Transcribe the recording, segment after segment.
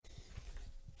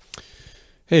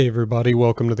Hey everybody,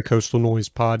 welcome to the Coastal Noise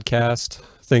Podcast.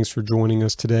 Thanks for joining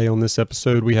us today. On this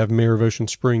episode, we have Mayor of Ocean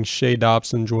Springs, Shea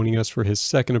Dobson, joining us for his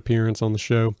second appearance on the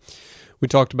show. We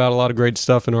talked about a lot of great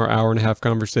stuff in our hour and a half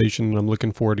conversation, and I'm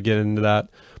looking forward to getting into that.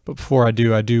 But before I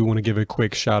do want to give a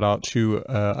quick shout out to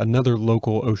another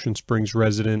local Ocean Springs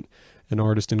resident, an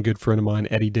artist and good friend of mine,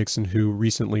 Eddie Dixon, who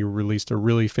recently released a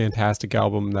really fantastic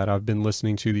album that I've been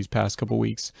listening to these past couple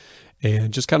weeks,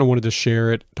 and just kind of wanted to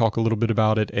share it, talk a little bit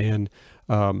about it, and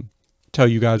tell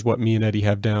you guys what me and Eddie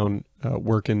have down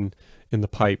working in the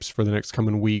pipes for the next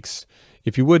coming weeks.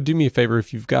 If you would do me a favor,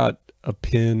 if you've got a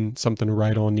pen, something to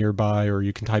write on nearby, or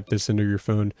you can type this into your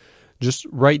phone, just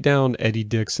write down Eddie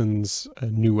Dixon's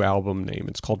new album name.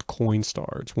 It's called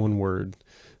Coinstar. It's one word,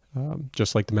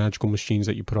 just like the magical machines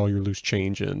that you put all your loose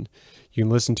change in. You can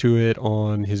listen to it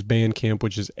on his Bandcamp,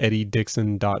 which is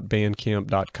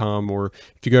eddiedixon.bandcamp.com, or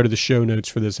if you go to the show notes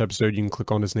for this episode, you can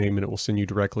click on his name and it will send you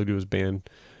directly to his Bandcamp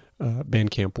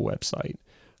website.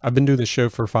 I've been doing this show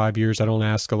for 5 years. I don't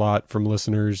ask a lot from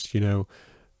listeners,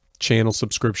 channel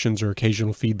subscriptions or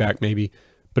occasional feedback maybe.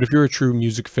 But if you're a true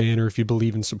music fan or if you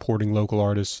believe in supporting local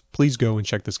artists, please go and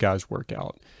check this guy's work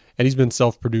out. And he's been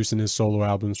self-producing his solo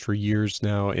albums for years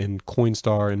now, and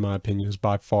Coinstar, in my opinion, is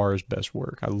by far his best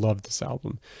work. I love this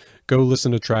album. Go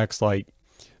listen to tracks like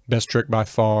Best Trick by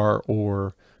Far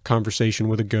or Conversation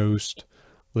with a Ghost.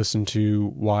 Listen to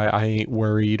Why I Ain't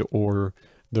Worried or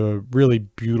the really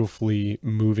beautifully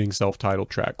moving self-titled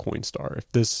track Coinstar.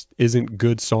 If this isn't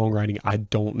good songwriting, I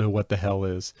don't know what the hell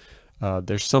is.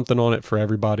 There's something on it for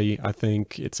everybody. I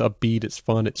think it's upbeat, it's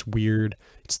fun, it's weird,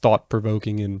 it's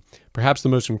thought-provoking, and perhaps the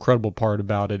most incredible part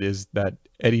about it is that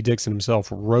Eddie Dixon himself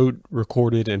wrote,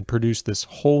 recorded, and produced this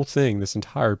whole thing, this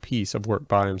entire piece of work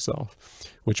by himself,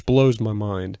 which blows my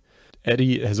mind.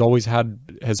 Eddie has always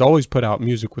put out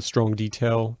music with strong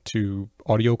detail to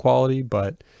audio quality,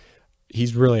 but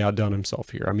he's really outdone himself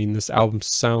here. I mean, this album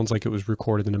sounds like it was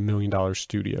recorded in $1 million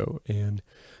studio, and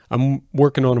I'm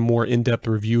working on a more in-depth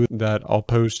review that I'll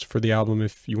post for the album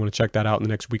if you want to check that out in the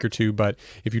next week or two. But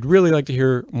if you'd really like to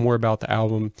hear more about the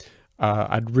album,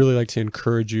 I'd really like to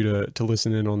encourage you to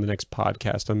listen in on the next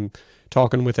podcast. I'm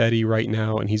talking with Eddie right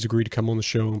now, and he's agreed to come on the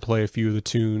show and play a few of the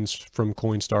tunes from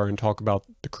Coinstar and talk about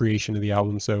the creation of the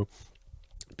album. So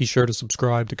be sure to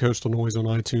subscribe to Coastal Noise on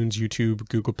iTunes, YouTube,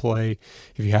 Google Play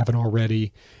if you haven't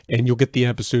already, and you'll get the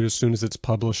episode as soon as it's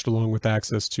published, along with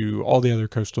access to all the other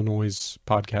Coastal Noise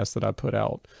podcasts that I put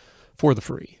out for the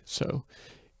free. So,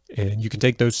 and you can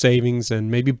take those savings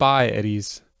and maybe buy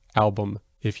Eddie's album.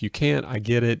 If you can't, I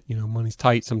get it. Money's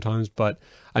tight sometimes, but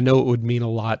I know it would mean a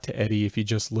lot to Eddie if you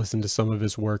just listened to some of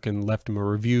his work and left him a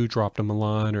review, dropped him a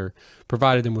line, or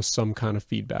provided him with some kind of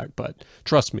feedback. But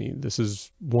trust me, this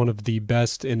is one of the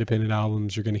best independent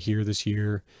albums you're going to hear this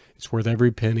year. It's worth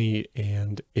every penny,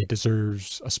 and it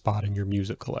deserves a spot in your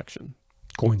music collection.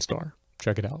 Coinstar.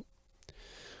 Check it out.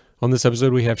 On this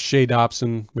episode, we have Shea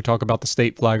Dobson. We talk about the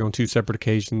state flag on 2 separate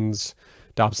occasions,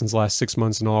 Dobson's last 6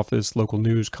 months in office, local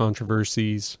news,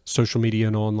 controversies, social media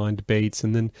and online debates,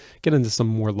 and then get into some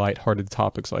more lighthearted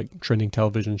topics like trending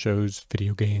television shows,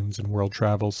 video games, and world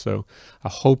travel. So I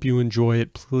hope you enjoy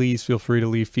it. Please feel free to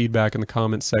leave feedback in the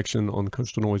comments section on the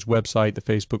Coastal Noise website, the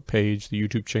Facebook page, the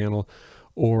YouTube channel,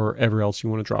 or ever else you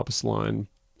want to drop us a line.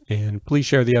 And please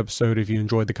share the episode if you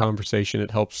enjoyed the conversation.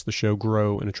 It helps the show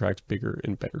grow and attract bigger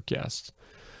and better guests.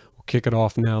 Kick it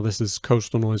off now. This is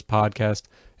Coastal Noise Podcast,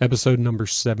 episode number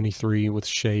 73 with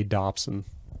Shea Dobson.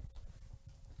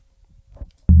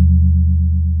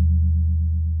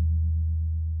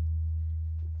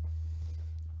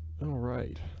 All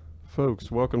right, folks,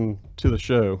 welcome to the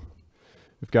show.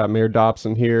 We've got Mayor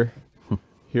Dobson here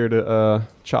to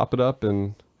chop it up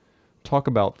and talk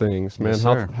about things. Man, Yes,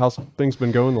 how's things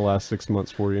been going the last 6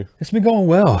 months for you? It's been going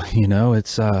well.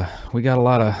 It's we got a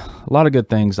lot of good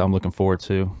things I'm looking forward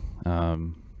to. I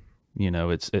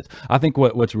think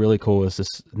what's really cool is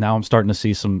this. Now I'm starting to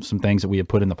see some things that we had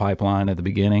put in the pipeline at the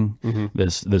beginning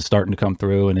that's starting to come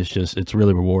through, and it's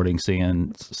really rewarding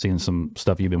seeing some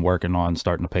stuff you've been working on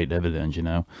starting to pay dividends.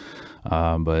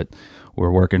 But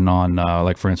we're working on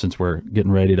like, for instance, we're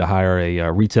getting ready to hire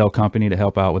a retail company to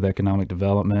help out with economic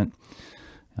development.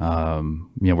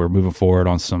 We're moving forward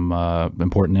on some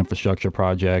important infrastructure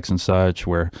projects and such.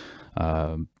 We're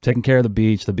taking care of the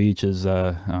beach. The beach is,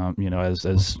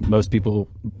 as most people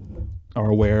are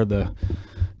aware, the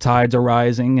tides are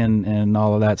rising and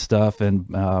all of that stuff. And,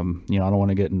 I don't want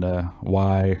to get into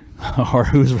why or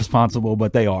who's responsible,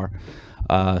 but they are.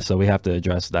 So we have to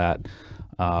address that.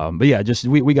 But yeah,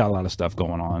 we got a lot of stuff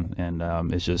going on,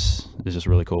 and it's just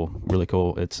really cool. Really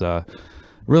cool. It's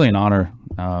really an honor,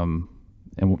 and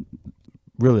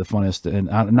really the funnest, and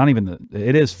not even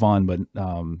it is fun, but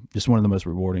just one of the most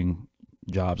rewarding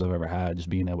jobs I've ever had. Just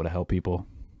being able to help people,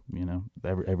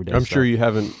 every day. I'm stuff. sure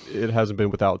it hasn't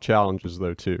been without challenges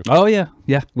though too. Oh yeah,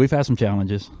 we've had some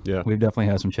challenges. Yeah, we've definitely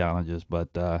had some challenges, but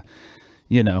what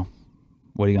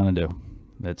are you gonna do?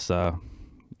 It's I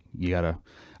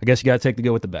guess you gotta take the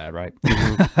good with the bad, right?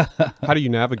 Mm-hmm. How do you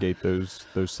navigate those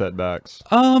setbacks?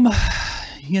 I'm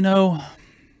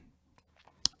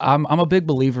a big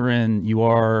believer in you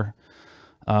are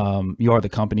the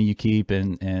company you keep,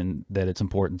 and that it's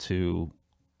important to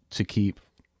keep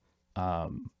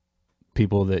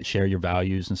people that share your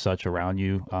values and such around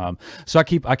you. So I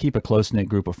keep a close knit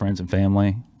group of friends and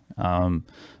family.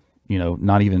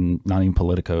 Not even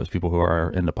politicos, people who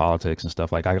are into politics and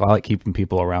stuff. Like I like keeping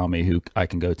people around me who I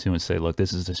can go to and say, look,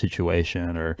 this is the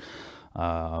situation, or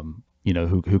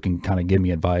who can kind of give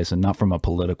me advice, and not from a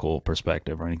political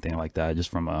perspective or anything like that, just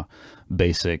from a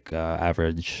basic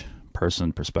average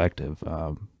person perspective.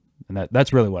 And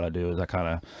that's really what I do, is I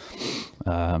kind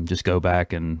of just go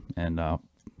back and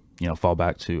fall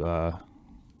back to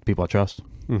people I trust.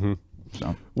 Mm-hmm.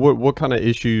 So what kind of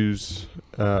issues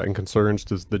and concerns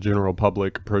does the general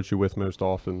public approach you with most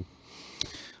often?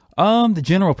 The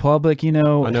general public, I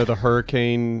know the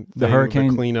hurricane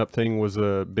cleanup thing was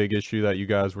a big issue that you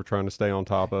guys were trying to stay on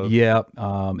top of. Yeah.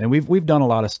 And we've done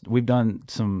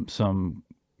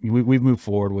we've moved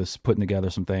forward with putting together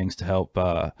some things to help,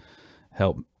 for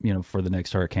the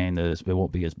next hurricane, that it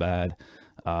won't be as bad.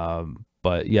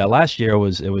 But yeah, last year it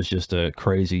was just a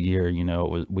crazy year.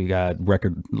 We got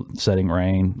record-setting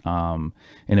rain, and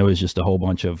it was just a whole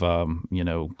bunch of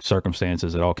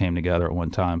circumstances that all came together at one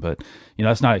time. But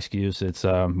that's not an excuse. It's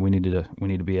we need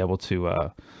to be able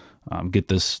to get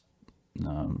this.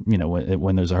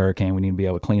 When there's a hurricane, we need to be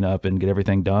able to clean up and get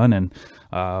everything done. And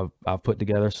I've put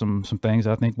together some things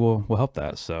I think will help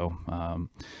that. So.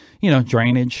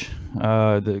 Drainage.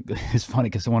 It's funny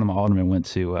because one of my aldermen went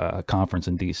to a conference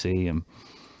in D.C. and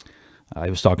he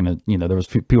was talking to, there was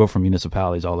people from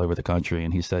municipalities all over the country,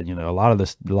 and he said, a lot of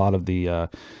the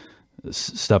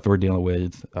stuff that we're dealing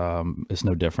with is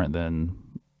no different than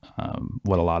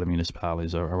what a lot of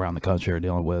municipalities around the country are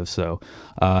dealing with. So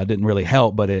it didn't really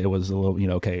help, but it was a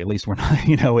little, okay, at least we're not,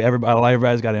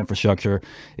 everybody's got infrastructure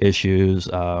issues.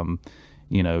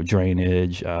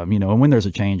 Drainage, and when there's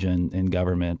a change in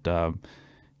government,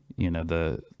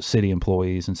 the city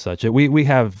employees and such, we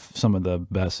have some of the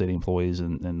best city employees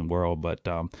in the world, but,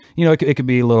 it could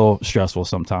be a little stressful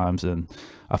sometimes. And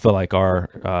I feel like our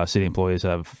city employees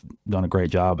have done a great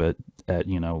job at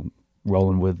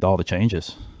rolling with all the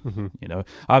changes. Mm-hmm.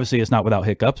 Obviously it's not without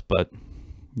hiccups, but,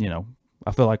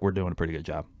 I feel like we're doing a pretty good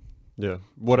job. Yeah.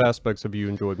 What aspects have you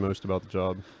enjoyed most about the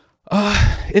job?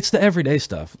 It's the everyday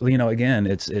stuff. Again,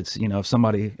 it's if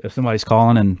somebody's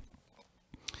calling and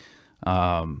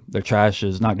their trash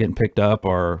is not getting picked up,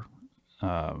 or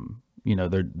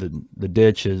the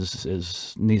ditch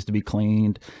needs to be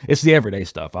cleaned. It's the everyday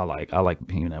stuff I like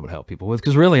being able to help people with,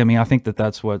 because really, I think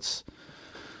that's what's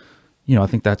I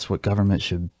think that's what government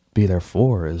should be there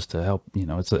for, is to help.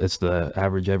 It's the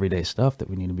average everyday stuff that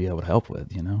we need to be able to help with.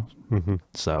 Mm-hmm.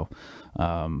 So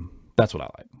that's what I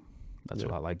like. That's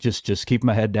what I like. Just keep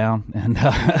my head down, and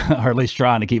or at least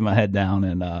trying to keep my head down,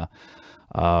 and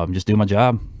just do my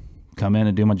job. Come in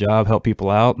and do my job, help people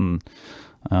out, and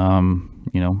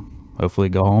hopefully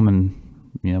go home and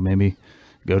maybe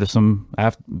go to some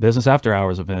business after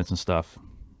hours events and stuff.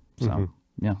 So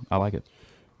mm-hmm. I like it.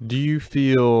 Do you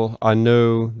feel? I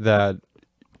know that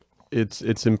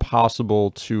it's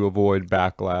impossible to avoid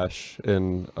backlash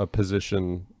in a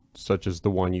position such as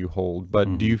the one you hold, but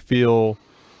mm-hmm.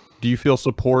 Do you feel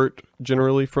support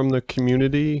generally from the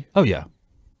community? Oh yeah.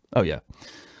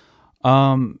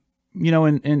 And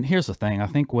here's the thing. I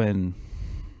think when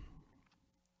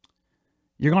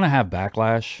you're going to have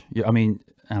backlash, you're going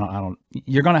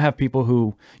to have people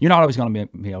who, you're not always going to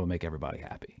be able to make everybody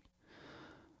happy.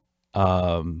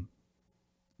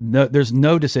 No, there's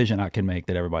no decision I can make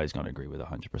that everybody's going to agree with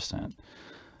 100%.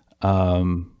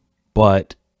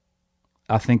 But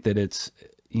I think that it's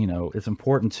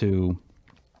important to,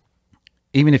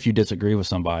 even if you disagree with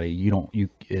somebody, you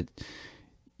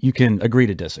can agree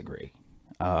to disagree.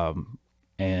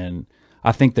 And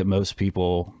I think that most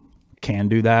people can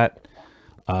do that.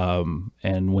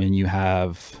 And when you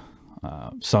have,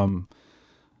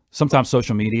 sometimes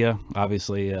social media,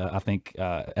 obviously, I think,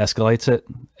 escalates it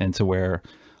into where,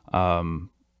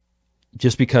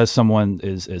 just because someone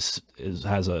is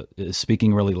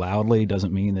speaking really loudly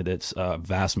doesn't mean that it's a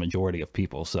vast majority of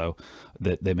people. So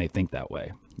that they may think that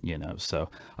way, So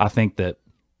I think that,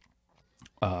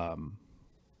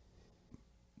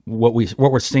 what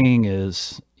we're seeing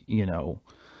is, you know,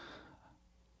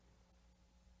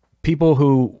 people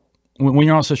who, when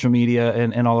you're on social media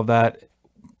and all of that,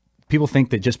 people think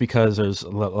that just because there's a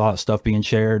lot of stuff being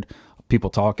shared, people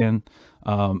talking,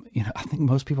 you know, I think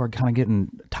most people are kind of getting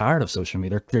tired of social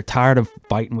media. They're tired of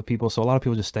fighting with people. So a lot of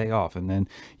people just stay off. And then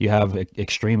you have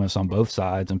extremists on both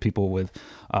sides and people with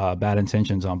bad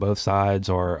intentions on both sides,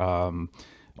 or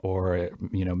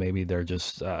you know, maybe they're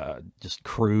just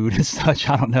crude and such.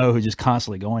 I don't know, who just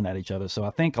constantly going at each other. So I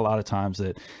think a lot of times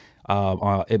that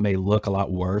it may look a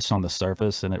lot worse on the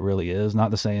surface than it really is.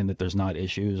 Not to saying that there's not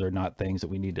issues or not things that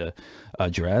we need to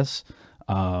address,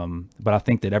 but I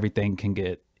think that everything can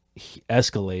get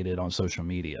escalated on social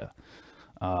media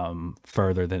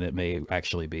further than it may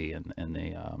actually be in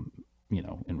the you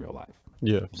know, in real life.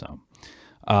 Yeah. So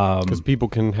because people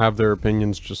can have their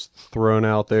opinions just thrown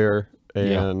out there,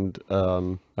 and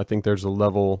I think there's a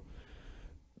level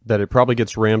that it probably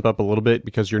gets ramped up a little bit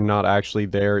because you're not actually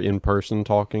there in person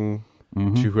talking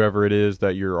to whoever it is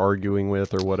that you're arguing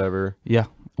with or whatever. Yeah.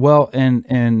 Well, and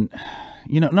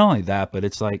you know, not only that, but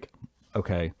it's like,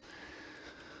 okay,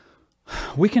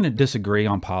 we can disagree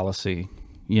on policy.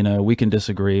 You know, we can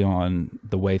disagree on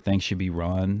the way things should be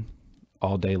run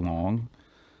all day long.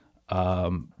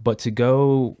 But to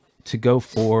go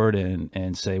forward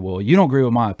and say, well, you don't agree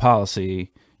with my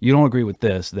policy, you don't agree with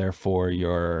this, therefore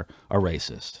you're a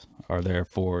racist, or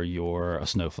therefore you're a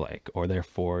snowflake, or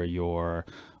therefore you're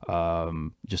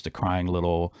just a crying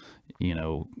little, you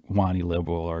know, whiny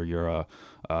liberal, or you're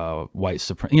a white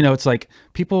supremacist. You know, it's like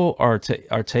people are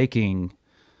taking,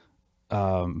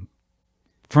 for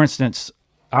instance,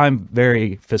 I'm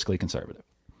very fiscally conservative,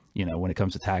 you know, when it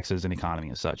comes to taxes and economy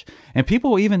and such. And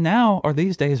people even now are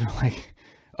these days are like,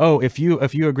 oh, if you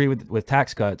agree with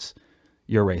tax cuts,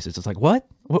 you're racist. It's like, what?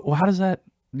 How does that?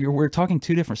 We're talking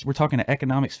two different. We're talking an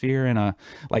economic sphere and a,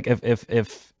 like,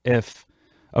 if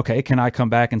okay, can I come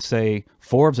back and say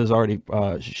Forbes has already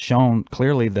shown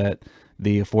clearly that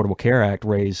the Affordable Care Act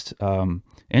raised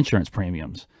insurance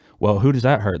premiums. Well, who does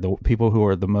that hurt? The people who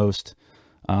are the most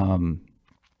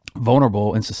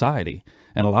vulnerable in society,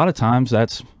 and a lot of times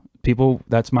that's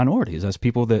minorities. That's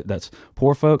people that's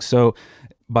poor folks. So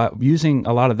by using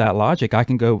a lot of that logic, I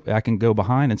can go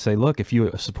behind and say, look, if you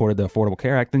supported the Affordable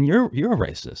Care Act, then you're a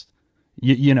racist.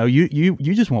 You know, you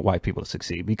just want white people to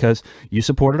succeed because you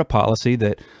supported a policy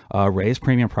that raised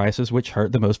premium prices, which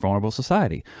hurt the most vulnerable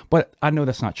society. But I know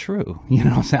that's not true. You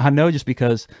know what I'm saying? I know just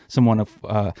because someone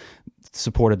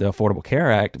supported the Affordable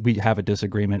Care Act, we have a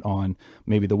disagreement on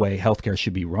maybe the way healthcare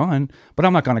should be run, but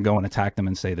I'm not going to go and attack them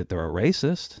and say that they're a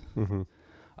racist.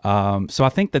 So I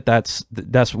think that's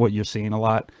what you're seeing a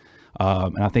lot.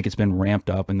 And I think it's been ramped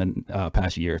up in the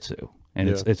past year or two, and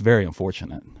it's very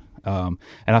unfortunate. And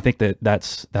I think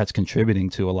that's contributing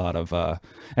to a lot of,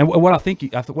 and what I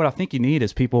think you need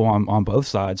is people on both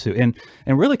sides who, and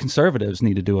really conservatives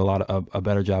need to do a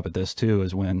better job at this too,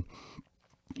 is when,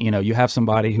 you know, you have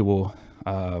somebody who will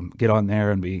get on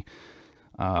there and be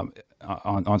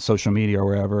on social media or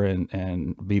wherever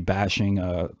and be bashing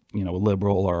you know, a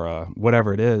liberal or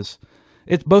whatever it is.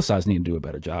 It's both sides need to do a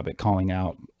better job at calling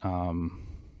out. I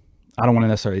don't want to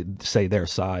necessarily say their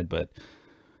side, but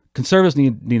conservatives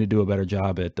need to do a better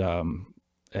job at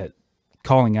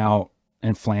calling out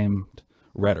inflamed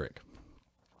rhetoric.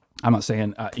 I'm not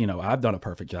saying you know, I've done a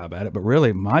perfect job at it, but really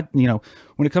you know,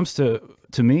 when it comes to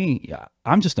me, yeah,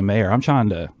 I'm just a mayor. I'm trying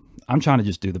to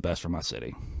just do the best for my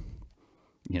city.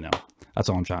 You know, that's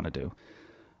all I'm trying to do.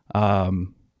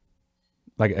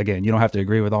 Like, again, you don't have to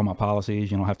agree with all my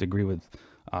policies. You don't have to agree with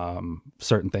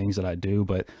certain things that I do,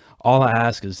 but all I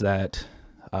ask is that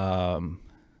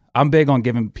I'm big on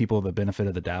giving people the benefit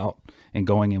of the doubt and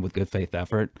going in with good faith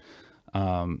effort.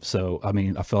 So, I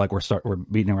mean, I feel like we're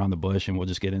beating around the bush, and we'll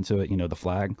just get into it. You know, the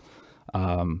flag.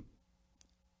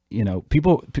 You know,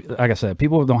 people, like I said,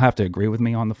 people don't have to agree with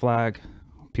me on the flag.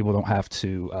 People don't have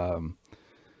to,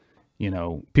 you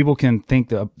know, people can think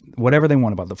that whatever they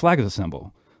want about the flag is a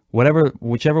symbol.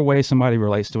 Whichever way somebody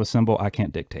relates to a symbol, I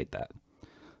can't dictate that.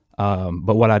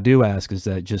 But what I do ask is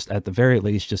that just at the very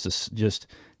least, just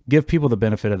give people the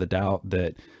benefit of the doubt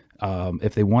that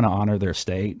if they want to honor their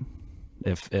state,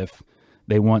 if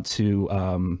they want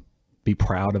to be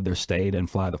proud of their state and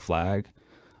fly the flag,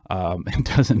 it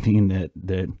doesn't mean that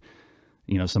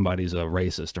you know, somebody's a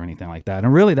racist or anything like that.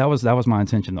 And really, that was my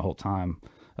intention the whole time,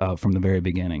 from the very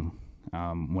beginning,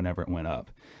 whenever it went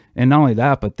up. And not only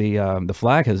that, but the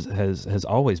flag has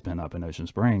always been up in Ocean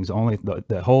Springs. Only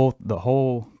the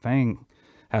whole thing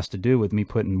has to do with me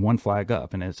putting one flag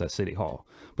up, and it's at City Hall.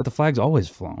 But the flag's always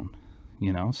flown,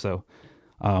 you know. So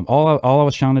all I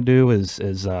was trying to do is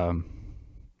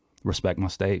respect my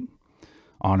state,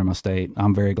 honor my state.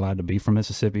 I'm very glad to be from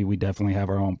Mississippi. We definitely have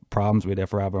our own problems. We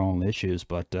definitely have our own issues,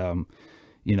 but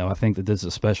I think that this is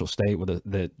a special state with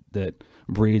that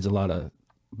breeds a lot of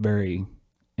very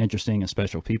interesting and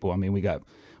special people. I mean,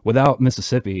 without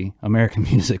Mississippi, American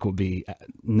music would be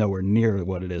nowhere near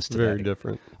what it is today. Very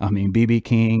different. I mean, B.B.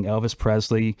 King, Elvis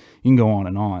Presley, you can go on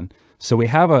and on. So we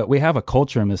have a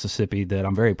culture in Mississippi that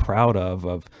I'm very proud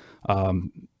of.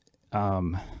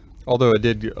 Although it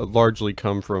did largely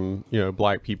come from,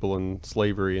 black people and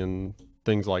slavery and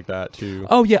things like that too.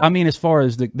 Oh yeah, I mean, as far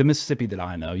as the Mississippi that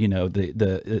I know,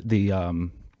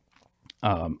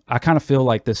 I kind of feel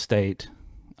like this state,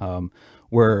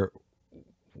 where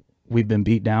we've been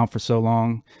beat down for so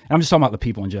long. And I'm just talking about the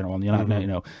people in general. We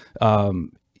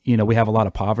have a lot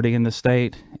of poverty in this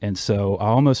state, and so I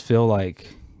almost feel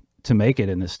like to make it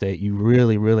in this state, you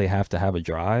really, really have to have a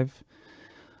drive.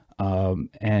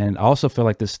 And I also feel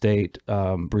like this state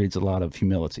breeds a lot of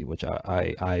humility, which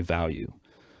I value.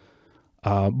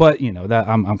 But that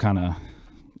I'm kind of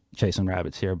chasing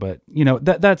rabbits here, but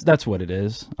that's what it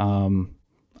is.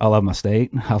 I love my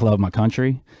state. I love my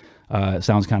country. It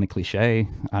sounds kind of cliche,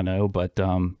 I know, but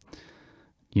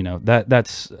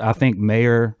that's I think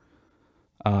mayor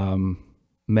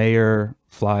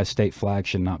flies state flag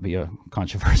should not be a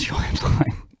controversial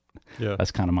headline. Yeah,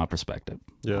 that's kind of my perspective.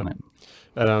 Yeah. On it.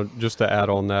 And just to add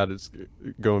on that, it's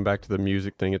going back to the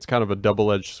music thing. It's kind of a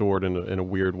double-edged sword in a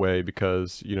weird way,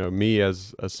 because me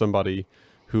as somebody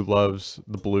who loves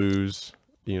the blues,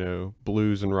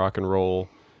 blues and rock and roll.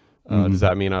 Does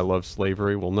that mean I love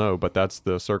slavery? Well, no, but that's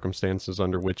the circumstances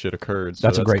under which it occurred. So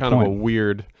that's a great kind point. Of a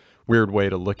weird way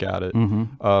to look at it.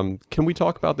 Can we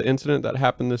talk about the incident that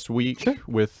happened this week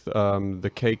with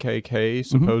the KKK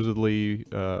supposedly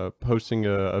posting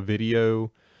a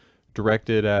video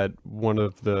directed at one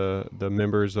of the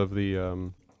members of the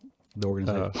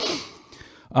organization?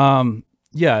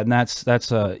 Yeah, and that's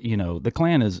the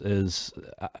Klan is it's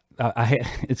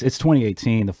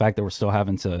 2018. The fact that we're still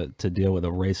having to deal with a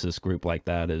racist group like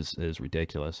that is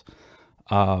ridiculous.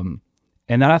 And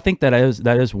I think that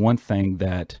is one thing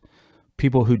that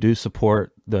people who do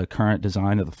support the current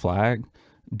design of the flag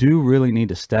do really need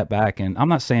to step back. And I'm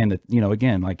not saying that,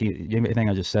 again, like everything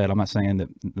I just said, I'm not saying that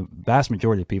the vast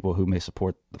majority of people who may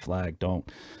support the flag don't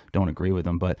agree with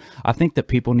them, but I think that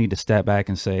people need to step back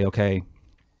and say, okay,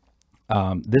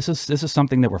 this is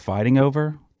something that we're fighting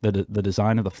over, the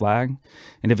design of the flag.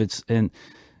 And it's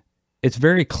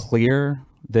very clear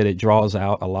that it draws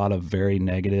out a lot of very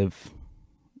negative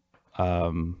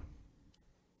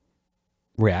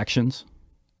reactions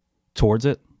towards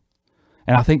it.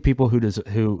 And I think people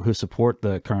who support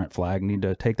the current flag need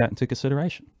to take that into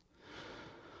consideration.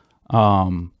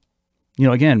 Again,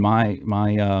 my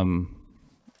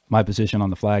position on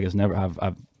the flag is never I've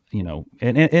and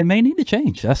it may need to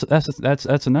change.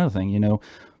 That's another thing.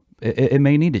 It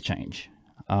may need to change.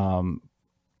 By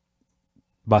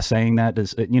saying that,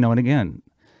 and again,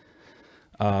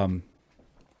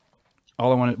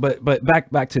 all I wanted, but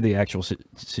back to the actual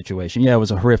situation. Yeah, it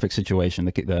was a horrific situation.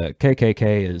 The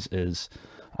KKK is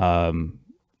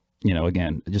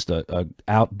again, just a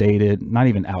outdated, not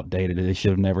even outdated. It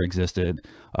should have never existed.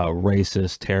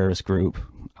 Racist terrorist group,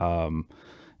 and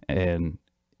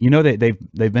they've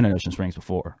been in Ocean Springs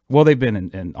before. Well, they've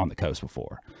been on the coast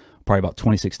before. Probably about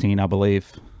 2016, I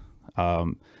believe.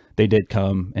 They did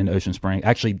come in Ocean Springs.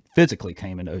 Actually, physically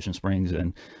came into Ocean Springs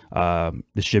and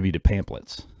distributed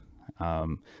pamphlets.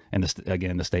 And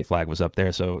the state flag was up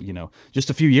there. So, just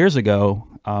a few years ago,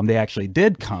 they actually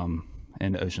did come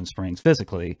into Ocean Springs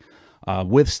physically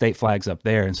with state flags up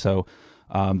there. And so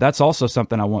that's also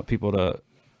something I want people to,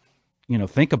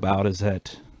 think about, is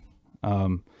that,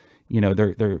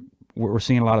 we're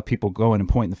seeing a lot of people going and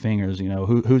pointing the fingers,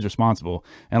 who's responsible.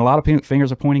 And a lot of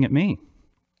fingers are pointing at me.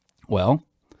 Well,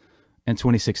 in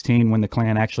 2016, when the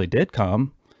Klan actually did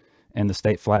come and the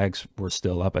state flags were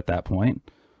still up at that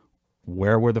point,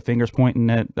 where were the fingers pointing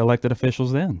at elected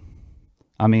officials then?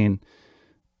 I mean,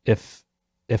 if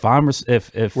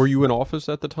were you in office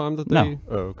at the time that they? No.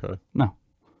 Oh, okay. No. And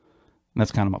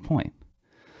that's kind of my point.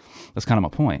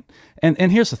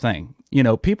 And here's the thing,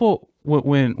 people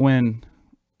when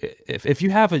if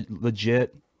you have a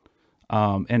legit,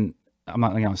 and I'm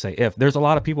not going to say if, there's a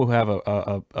lot of people who have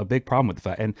a big problem with the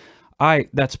fact, and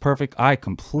that's perfect. I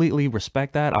completely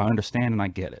respect that. I understand and I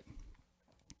get it.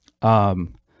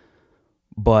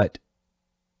 But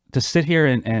to sit here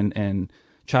and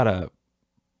try to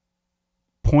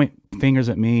point fingers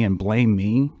at me and blame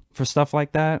me for stuff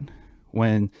like that,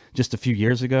 when just a few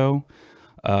years ago,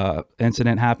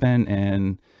 incident happened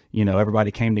and,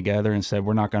 everybody came together and said,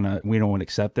 we don't want to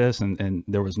accept this. And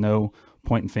there was no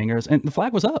pointing fingers, and the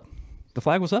flag was up. The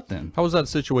flag was up then. How was that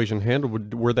situation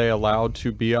handled? Were they allowed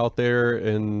to be out there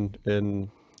and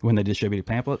when they distributed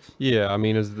pamphlets? Yeah,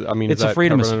 is It's that a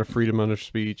freedom covered under freedom of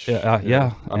speech?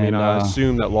 Yeah. I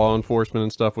assume that law enforcement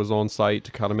and stuff was on site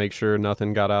to kind of make sure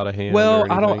nothing got out of hand.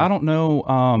 Well, I don't know.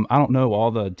 I don't know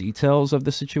all the details of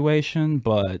the situation,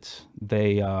 but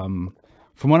they, from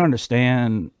what I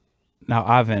understand, now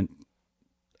I haven't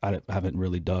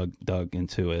really dug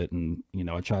into it, and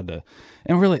I tried to,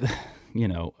 and really,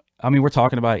 we're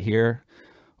talking about it here,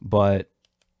 but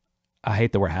I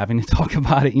hate that we're having to talk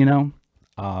about it,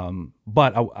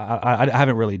 but I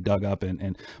haven't really dug up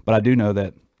but I do know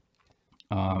that,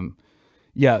 from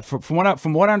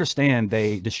what I understand,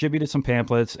 they distributed some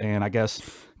pamphlets, and I guess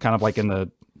kind of like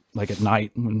at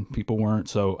night when people weren't.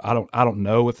 So I don't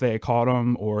know if they caught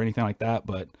them or anything like that,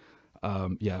 but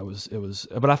it was.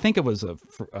 But I think it was a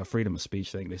freedom of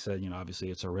speech thing. They said, obviously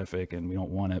it's horrific and we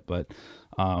don't want it, but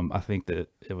I think that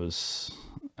it was.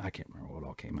 I can't remember what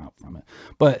all came out from it,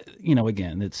 but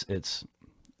again, it's.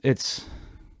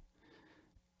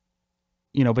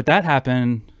 But that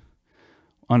happened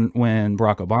when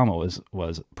Barack Obama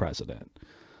was president.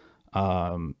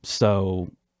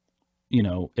 So,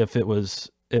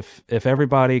 if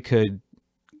everybody could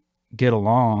get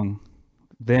along,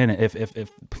 then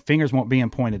if fingers weren't being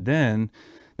pointed then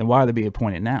why are they being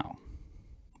pointed now?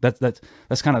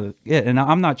 That's kind of it. And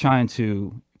I'm not trying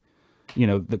to,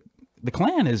 the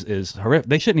Klan is horrific.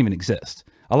 They shouldn't even exist.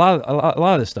 A lot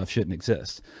of this stuff shouldn't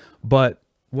exist. But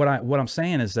what I'm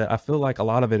saying is that I feel like a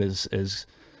lot of it is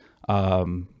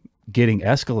getting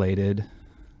escalated,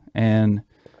 and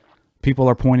people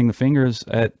are pointing the fingers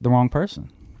at the wrong person,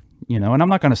 and I'm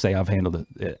not going to say I've handled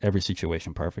every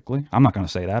situation perfectly. I'm not going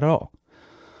to say that at all.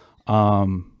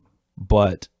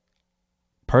 But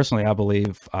personally, I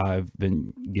believe I've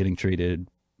been getting treated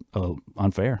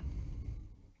unfair.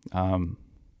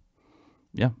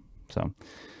 So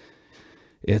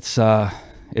it's a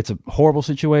horrible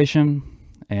situation.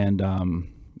 And,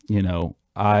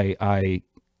 I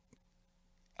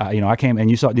came,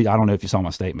 and you saw, I don't know if you saw my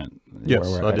statement.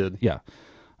 Yes, I did. Yeah.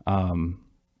 And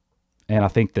I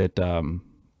think that,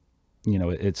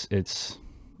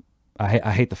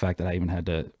 I hate the fact that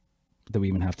we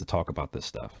even have to talk about this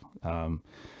stuff. A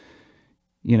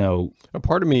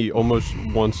part of me almost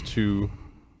wants to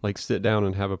sit down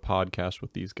and have a podcast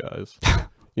with these guys.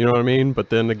 You know what I mean? But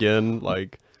then again,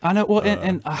 I know. Well,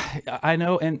 I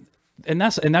know. And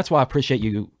that's why I appreciate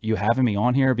you having me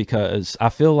on here, because I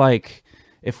feel like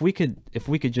if we could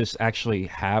just actually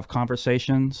have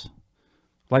conversations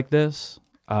like this,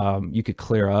 you could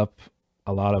clear up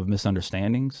a lot of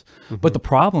misunderstandings. Mm-hmm. But the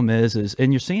problem is,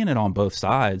 and you're seeing it on both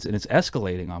sides, and it's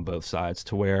escalating on both sides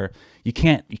to where you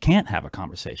can't have a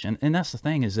conversation. And that's the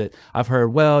thing, is that I've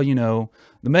heard, the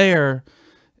mayor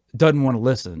doesn't want to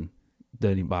listen to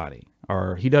anybody,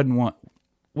 or he doesn't want.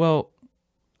 Well,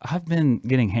 I've been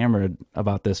getting hammered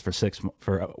about this for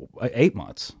 8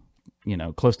 months,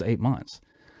 close to 8 months.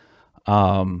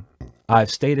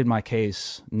 I've stated my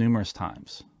case numerous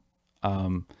times.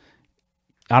 I'm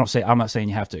not saying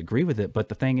you have to agree with it, but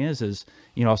the thing is,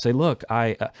 I'll say, look,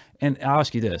 and I'll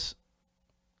ask you this: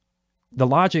 the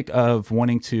logic of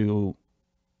wanting to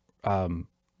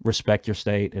respect your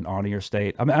state and honor your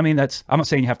state. I'm not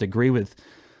saying you have to agree with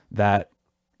that,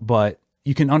 but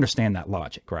you can understand that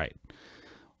logic, right?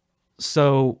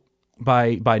 So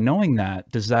by knowing that,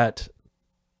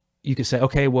 you could say,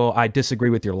 okay, well, I disagree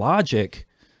with your logic,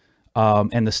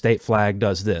 and the state flag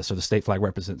does this, or the state flag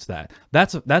represents that.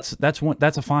 That's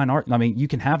a fine argument. You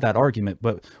can have that argument,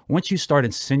 but once you start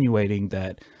insinuating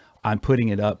that I'm putting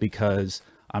it up because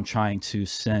I'm trying to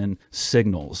send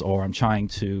signals, or I'm trying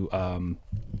to,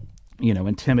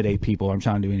 intimidate people, or I'm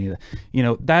trying to do any of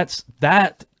that,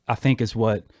 that I think is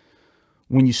what.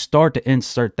 When you start to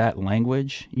insert that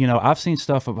language, I've seen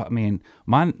stuff about,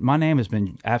 my name has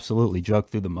been absolutely dragged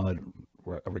through the mud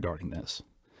regarding this.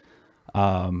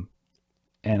 And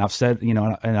I've said,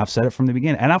 I've said it from the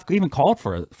beginning, and I've even called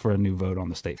for a new vote on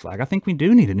the state flag. I think we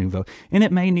do need a new vote, and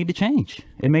it may need to change.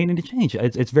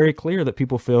 It's very clear that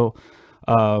people feel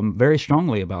very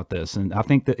strongly about this. And I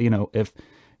think that, if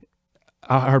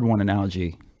I heard one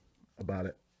analogy about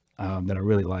it that I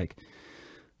really like.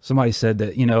 Somebody said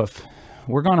that,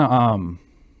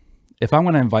 if I'm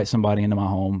going to invite somebody into my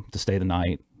home to stay the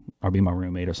night or be my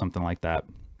roommate or something like that,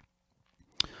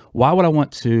 why would I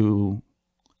want to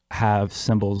have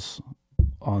symbols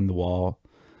on the wall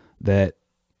that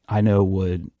I know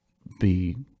would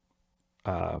be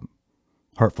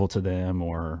hurtful to them,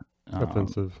 or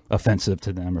offensive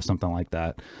to them, or something like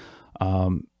that?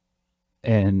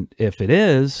 And if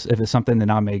it's something, then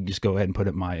I may just go ahead and put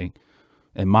it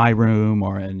in my room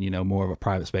or in, more of a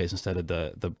private space instead of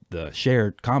the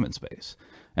shared common space.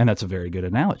 And that's a very good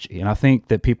analogy. And I think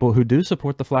that people who do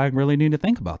support the flag really need to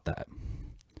think about that.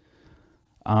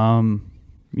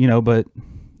 But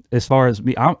as far as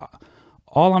me,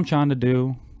 all I'm trying to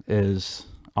do is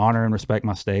honor and respect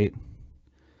my state,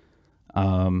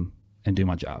 and do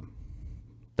my job.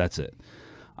 That's it.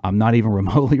 I'm not even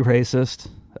remotely racist.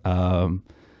 I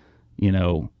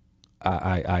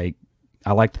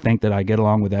like to think that I get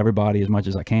along with everybody as much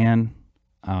as I can.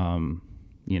 And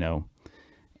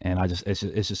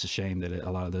it's just a shame that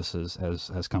a lot of this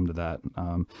has come to that.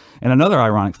 And another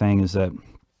ironic thing is that,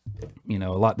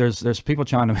 there's people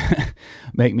trying to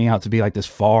make me out to be like this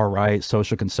far right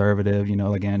social conservative,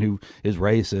 again, who is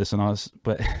racist and all this.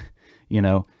 But,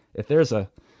 if there's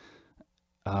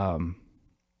I'll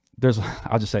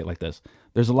just say it like this.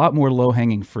 There's a lot more low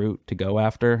hanging fruit to go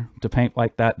after to paint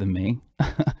like that than me.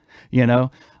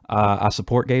 I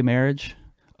support gay marriage.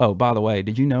 Oh, by the way,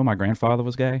 did you know my grandfather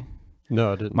was gay?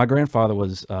 No, I didn't. My grandfather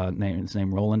was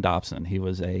named Roland Dobson. He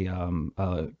was a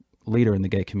leader in the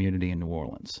gay community in New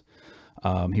Orleans.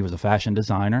 He was a fashion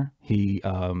designer.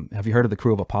 Have you heard of the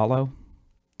Crew of Apollo?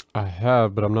 I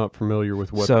have, but I'm not familiar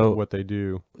with what they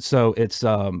do. So it's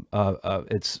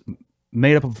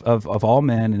made up of all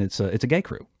men, and it's a gay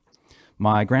crew.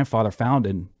 My grandfather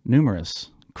founded numerous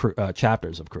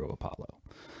chapters of Crew of Apollo.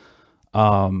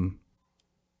 And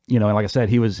like I said,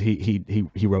 he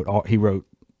wrote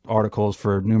articles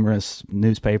for numerous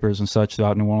newspapers and such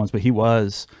throughout New Orleans, but he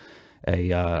was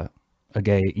a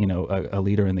gay, a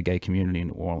leader in the gay community in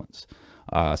New Orleans.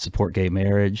 Support gay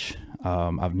marriage.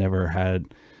 I've never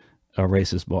had a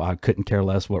racist, well, I couldn't care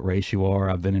less what race you are.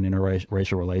 I've been in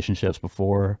interracial relationships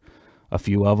before, a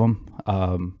few of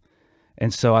them.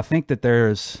 And so I think that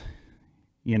there's,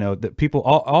 that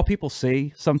all people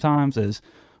see sometimes is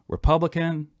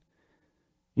Republican,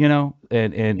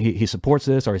 and he supports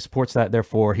this or he supports that,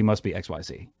 therefore he must be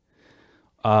XYZ.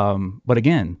 But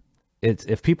again,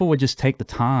 if people would just take the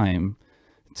time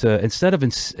to, instead of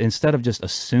just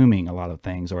assuming a lot of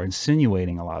things or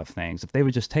insinuating a lot of things, if they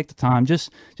would just take the time,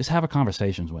 just have a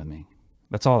conversations with me.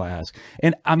 That's all I ask.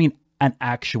 And I mean, an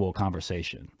actual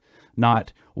conversation,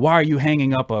 not why are you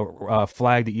hanging up a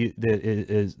flag that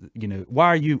is why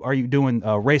are you doing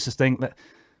a racist thing?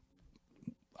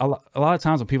 A lot of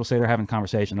times when people say they're having a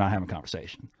conversation, they're not having a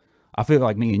conversation. I feel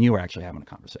like me and you are actually having a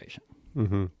conversation.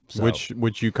 Mm-hmm. So,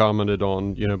 which you commented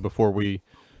on, before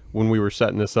when we were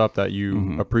setting this up, that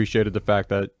you appreciated the fact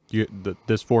that that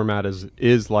this format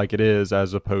is like it is,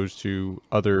 as opposed to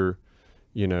other,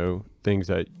 things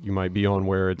that you might be on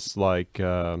where it's like,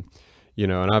 and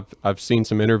I've seen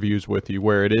some interviews with you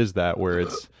where it is that, where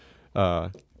it's,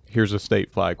 here's a state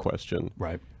flag question.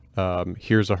 Right.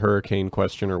 Here's a hurricane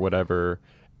question or whatever.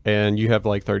 And you have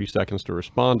like 30 seconds to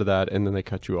respond to that, and then they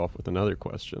cut you off with another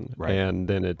question. Right. And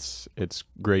then it's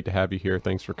great to have you here.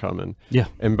 Thanks for coming. Yeah.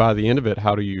 And by the end of it,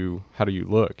 how do you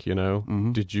look?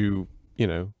 Did you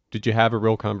have a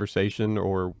real conversation,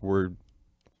 or were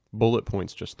bullet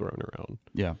points just thrown around?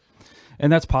 Yeah.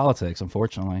 And that's politics,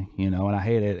 unfortunately, and I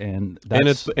hate it. And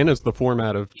it's the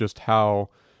format of just how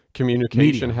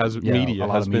communication media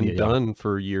has been done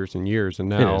for years and years, and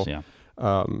now it is, yeah.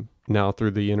 Now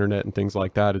through the internet and things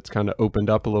like that, it's kind of opened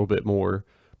up a little bit more,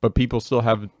 but people still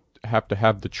have to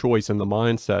have the choice and the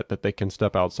mindset that they can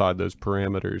step outside those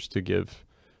parameters to give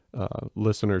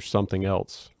listeners something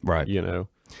else. Right.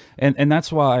 And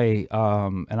that's why,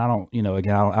 and I don't,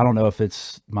 again, I don't know if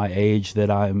it's my age that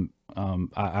I'm,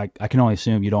 I can only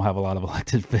assume you don't have a lot of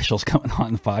elected officials coming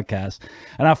on the podcast.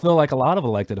 And I feel like a lot of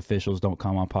elected officials don't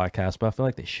come on podcasts, but I feel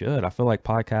like they should. I feel like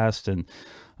podcasts and,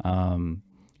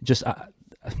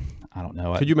 I don't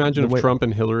know. Could you imagine if Trump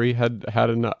and Hillary had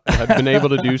been able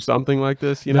to do something like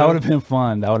this? That would have been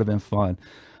fun.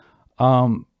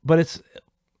 But it's,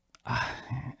 I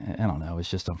don't know. It's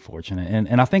just unfortunate.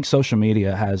 And I think social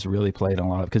media has really played on a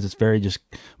lot of, because it's very just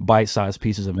bite-sized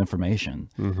pieces of information.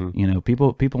 Mm-hmm.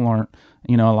 People aren't,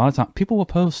 a lot of times people will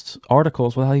post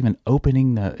articles without even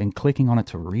opening and clicking on it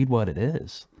to read what it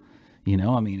is.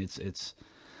 I mean, it's,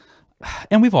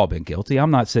 and we've all been guilty. I'm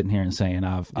not sitting here and saying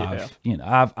I've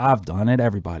done it.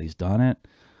 Everybody's done it.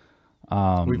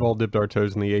 We've all dipped our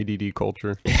toes in the ADD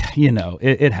culture.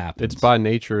 It happens. It's by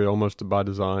nature, almost by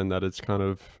design, that it's kind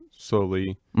of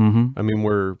slowly. Mm-hmm. I mean,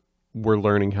 we're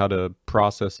learning how to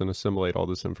process and assimilate all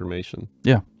this information.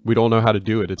 Yeah, we don't know how to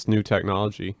do it. It's new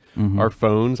technology. Mm-hmm. Our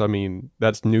phones, I mean,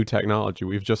 that's new technology.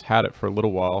 We've just had it for a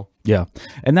little while. Yeah,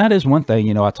 and that is one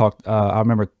thing. I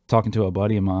remember talking to a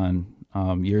buddy of mine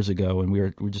years ago, and we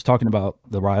were just talking about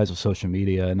the rise of social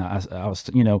media, and I was,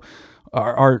 you know,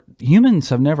 our humans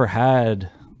have never had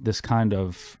this kind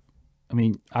of, I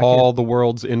mean, all the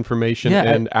world's information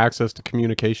and access to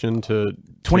communication to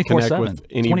connect with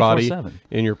anybody 24/7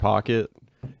 in your pocket.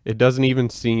 It doesn't even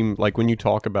seem like, when you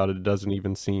talk about it, it doesn't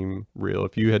even seem real.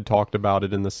 If you had talked about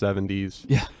it in the 70s,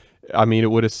 I mean, it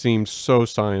would have seemed so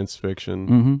science fiction.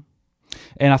 Mm-hmm.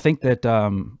 And I think that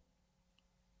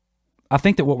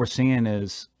what we're seeing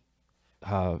is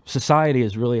society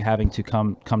is really having to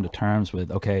come to terms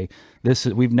with, okay,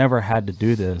 we've never had to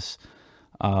do this.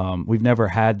 We've never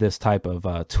had this type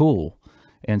of tool,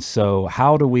 and so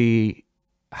how do we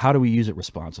use it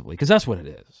responsibly? Because that's what it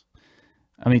is.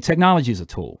 I mean, technology is a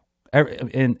tool,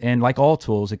 and like all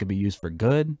tools, it can be used for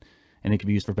good, and it can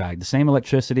be used for bad. The same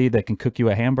electricity that can cook you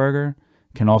a hamburger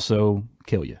can also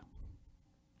kill you.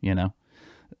 You know,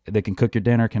 that can cook your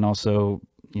dinner can also,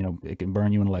 you know, it can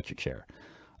burn you an electric chair,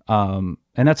 and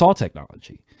that's all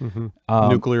technology. Mm-hmm.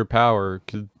 Nuclear power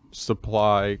could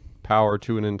supply power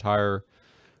to an entire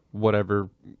whatever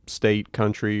state,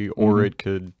 country, or it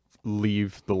could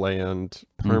leave the land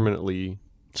permanently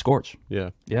scorched. Yeah.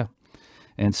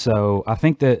 And so I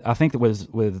think that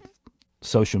with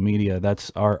social media,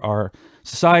 that's our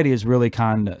society is really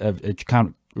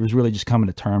was really just coming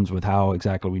to terms with how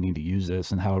exactly we need to use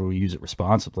this, and how do we use it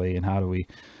responsibly, and how do we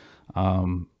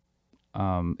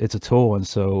it's a tool. And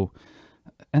so,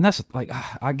 and that's like,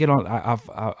 I get on,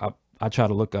 I try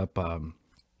to look up,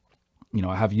 you know,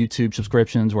 I have YouTube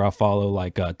subscriptions where I'll follow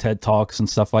like TED Talks and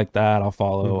stuff like that. I'll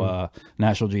follow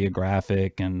National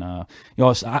Geographic, and you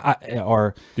know,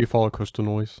 do you follow Coastal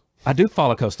Noise? I do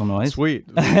follow Coastal Noise. Sweet.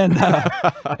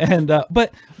 And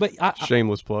but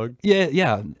shameless plug.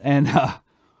 Yeah, and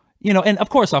you know, and of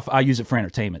course I use it for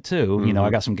entertainment too. You know, I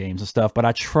got some games and stuff, but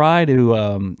I try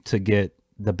to get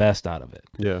the best out of it.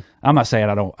 Yeah. I'm not saying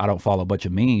I don't follow a bunch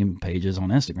of meme pages on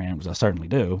Instagram, because I certainly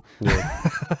do. Yeah.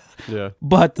 Yeah.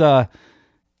 But I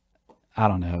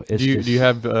don't know. Do you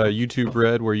have YouTube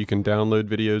Red, where you can download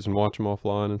videos and watch them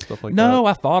offline and stuff like that? No,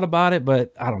 I thought about it,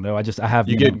 but I don't know. I have.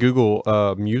 You get Google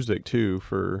Music too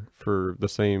for the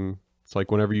same. It's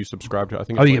like whenever you subscribe to, I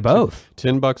think. It's you like get both.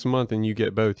 $10 a month, and you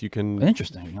get both. You can.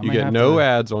 Interesting. You get no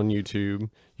ads on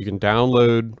YouTube. You can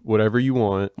download whatever you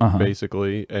want,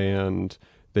 basically, and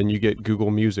then you get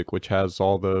Google Music, which has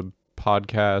all the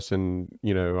podcasts and,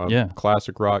 you know,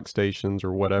 classic rock stations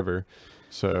or whatever.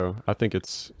 So I think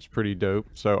it's pretty dope.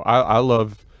 So I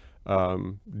love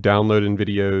downloading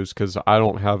videos, because I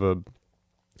don't have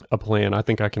a plan. I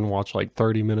think I can watch like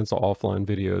 30 minutes of offline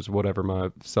videos, whatever my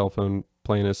cell phone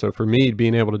plan is. So for me,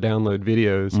 being able to download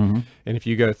videos, and if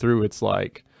you go through, it's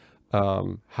like,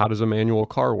 how does a manual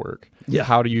car work? Yeah.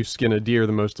 How do you skin a deer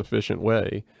the most efficient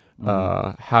way?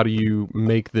 How do you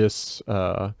make this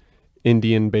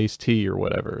Indian-based tea or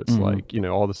whatever? It's like, you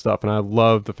know, all the stuff. And I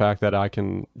love the fact that I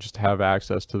can just have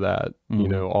access to that, you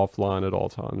know, offline at all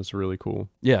times. It's really cool.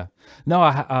 Yeah. No,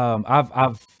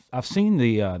 I've seen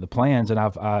the plans, and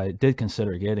I did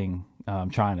consider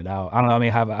trying it out. I don't know. I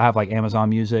mean, I have like Amazon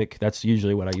Music. That's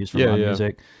usually what I use for my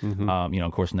music. You know,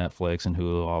 of course, Netflix and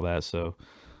Hulu, all that. So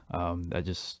it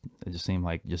just seemed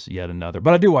like just yet another.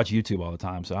 But I do watch YouTube all the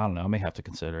time, so I don't know. I may have to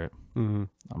consider it.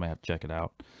 I may have to check it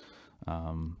out.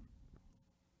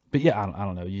 But yeah, I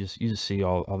don't know. You just see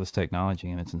all this technology,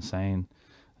 and it's insane.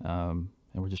 And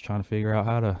we're just trying to figure out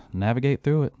how to navigate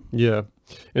through it. Yeah,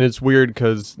 and it's weird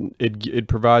because it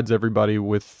provides everybody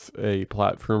with a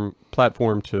platform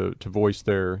to voice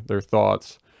their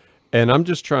thoughts. And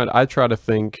I try to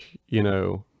think, you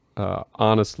know,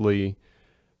 honestly,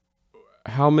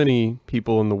 how many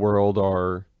people in the world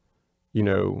are, you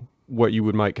know, what you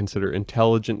might consider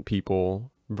intelligent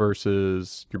people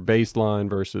versus your baseline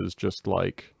versus just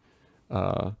like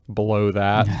below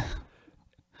that.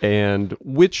 And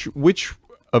which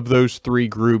of those three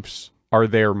groups are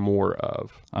there more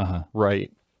of?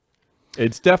 Right.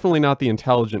 It's definitely not the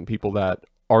intelligent people that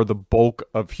are the bulk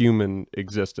of human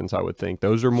existence, I would think.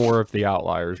 Those are more of the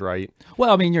outliers, right?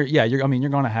 Well, I mean, you're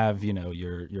going to have, you know,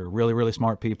 your really, really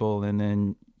smart people, and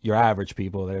then your average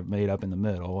people that are made up in the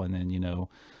middle, and then, you know,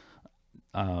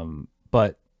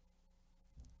 but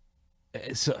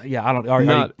so yeah, I don't.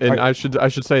 I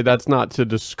should say that's not to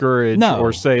discourage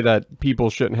or say that people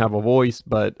shouldn't have a voice,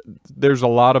 but there's a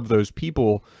lot of those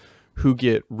people who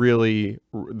get really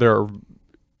there.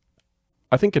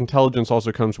 I think intelligence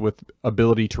also comes with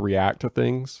ability to react to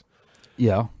things.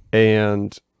 Yeah.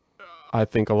 And I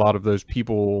think a lot of those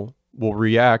people will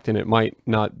react, and it might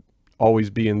not always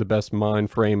be in the best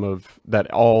mind frame of that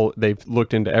they've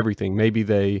looked into everything.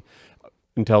 Maybe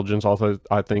intelligence also,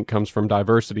 I think, comes from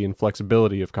diversity and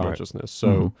flexibility of consciousness.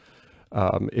 Right. So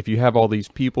If you have all these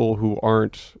people who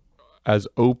aren't as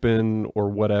open or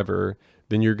whatever,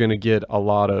 then you're going to get a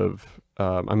lot of,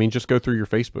 I mean, just go through your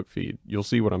Facebook feed. You'll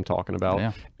see what I'm talking about.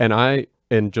 Yeah.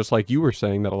 And just like you were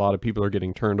saying that a lot of people are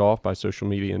getting turned off by social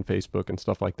media and Facebook and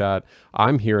stuff like that,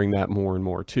 I'm hearing that more and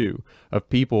more too, of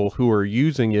people who are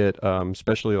using it,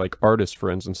 especially like artist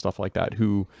friends and stuff like that,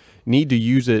 who need to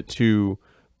use it to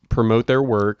promote their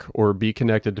work or be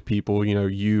connected to people. You know,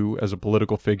 you as a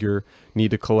political figure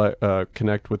need to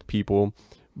connect with people,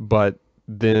 but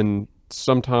then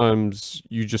sometimes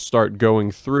you just start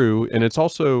going through, and it's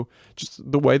also just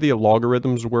the way the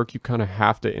logarithms work. You kind of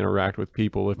have to interact with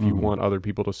people if you want other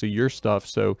people to see your stuff.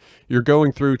 So you're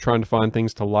going through trying to find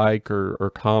things to like or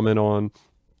comment on,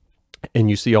 and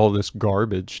you see all this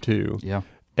garbage too. Yeah.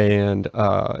 And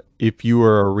if you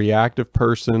are a reactive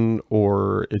person,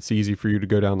 or it's easy for you to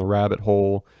go down the rabbit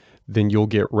hole, then you'll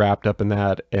get wrapped up in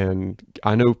that. And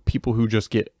I know people who just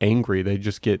get angry. They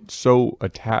just get so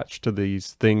attached to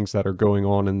these things that are going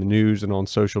on in the news and on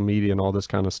social media and all this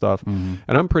kind of stuff. And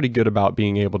I'm pretty good about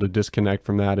being able to disconnect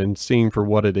from that and seeing for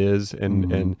what it is,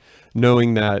 and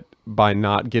knowing that by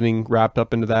not getting wrapped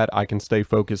up into that, I can stay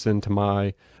focused into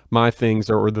my things,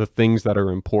 or the things that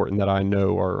are important that I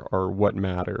know are what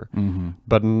matter.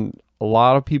 But a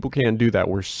lot of people can't do that.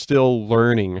 We're still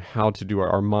learning how to do it.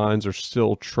 Our minds are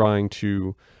still trying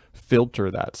to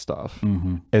filter that stuff.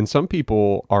 And some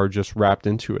people are just wrapped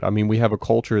into it. I mean, we have a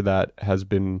culture that has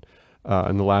been,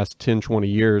 in the last 10, 20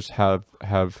 years,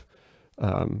 have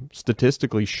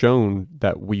statistically shown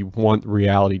that we want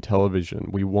reality television.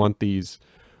 We want these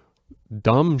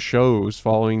dumb shows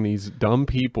following these dumb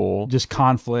people, just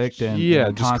conflict and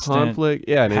just conflict,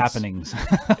 and happenings.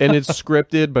 And it's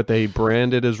scripted, but they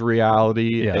brand it as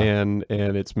reality, and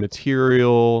it's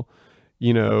material,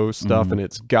 you know, stuff, and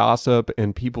it's gossip,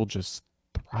 and people just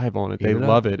thrive on it. They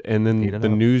love it. And then the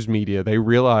news media, they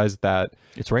realize that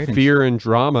it's ratings. Fear and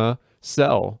drama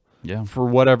sell. Yeah. For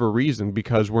whatever reason,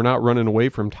 because we're not running away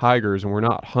from tigers, and we're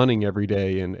not hunting every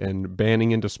day and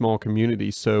banning into small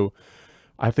communities. So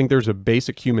I think there's a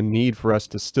basic human need for us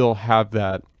to still have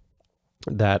that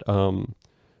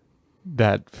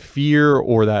fear,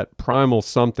 or that primal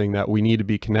something that we need to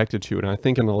be connected to. And I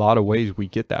think in a lot of ways we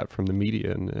get that from the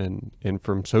media and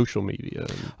from social media.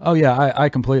 Oh yeah, I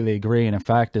completely agree. And in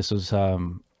fact, this was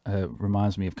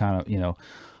reminds me of kind of, you know,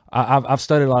 I've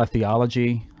studied a lot of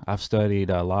theology. I've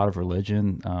studied a lot of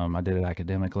religion. I did it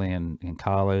academically in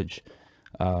college.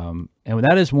 And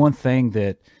that is one thing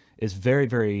that is very,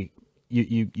 very,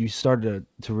 you started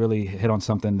to really hit on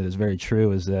something that is very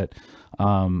true, is that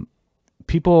when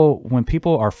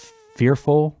people are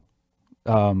fearful,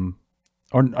 or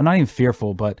not even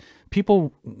fearful, but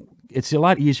people, it's a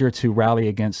lot easier to rally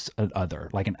against an other,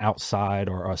 like an outside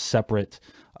or a separate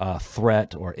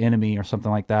threat or enemy or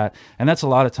something like that. And that's a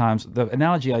lot of times, the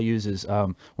analogy I use is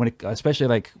especially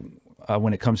like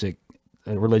when it comes to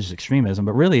religious extremism,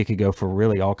 but really it could go for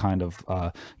really all kind of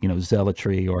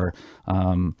zealotry or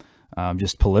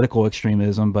just political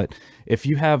extremism. But if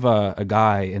you have a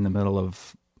guy in the middle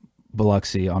of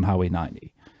Biloxi on Highway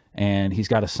 90, and he's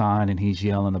got a sign and he's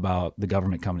yelling about the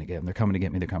government coming to get him, they're coming to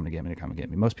get me, they're coming to get me, they're coming to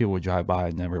get me. Most people would drive by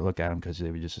and never look at him because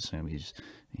they would just assume he's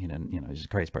a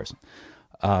crazy person.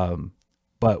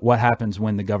 But what happens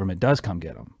when the government does come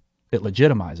get him? It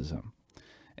legitimizes him.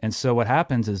 And so what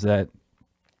happens is that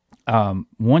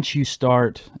once you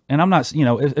start, and I'm not,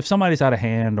 if somebody's out of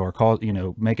hand or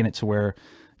making it to where,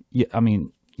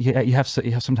 sometimes you have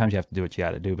to do what you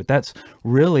got to do. But that's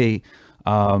really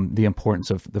the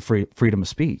importance of the freedom of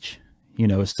speech.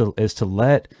 Is to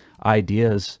let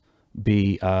ideas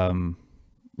be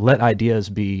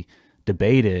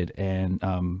debated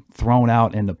and thrown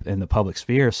out in the public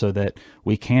sphere, so that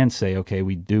we can say, okay,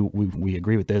 we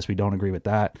agree with this, we don't agree with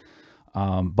that.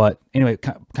 But anyway,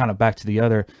 kind of back to the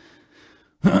other.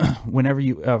 Whenever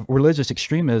you religious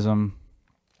extremism,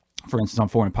 for instance, on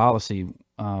foreign policy,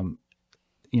 in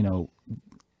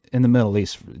the Middle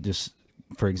East, just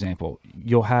for example,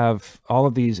 you'll have all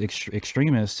of these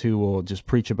extremists who will just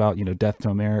preach about, death to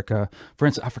America. For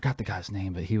instance, I forgot the guy's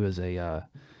name, but he was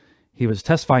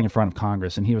testifying in front of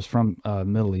Congress, and he was from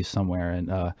Middle East somewhere.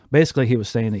 And basically he was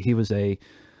saying that he was a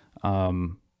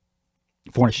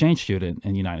foreign exchange student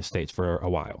in the United States for a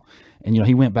while. And,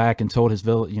 he went back and told his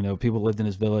village, people lived in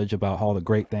his village about all the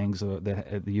great things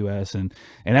that the U.S. and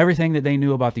everything that they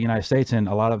knew about the United States. And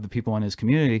a lot of the people in his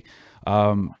community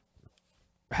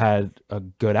had a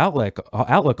good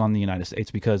outlook on the United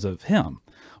States because of him.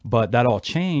 But that all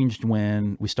changed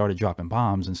when we started dropping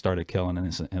bombs and started killing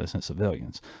innocent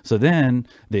civilians. So then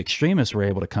the extremists were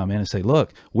able to come in and say,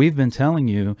 look, we've been telling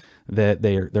you that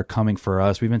they're coming for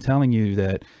us. We've been telling you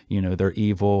that, they're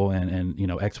evil and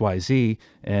XYZ.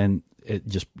 And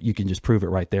you can just prove it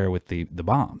right there with the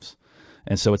bombs.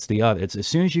 And so it's the other. It's as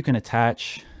soon as you can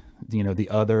attach, the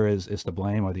other is to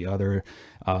blame, or the other,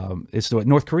 it's what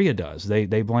North Korea does.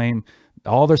 They blame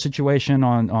all their situation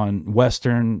on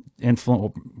Western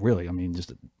influence. Really, I mean,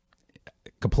 just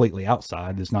completely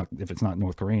outside. If it's not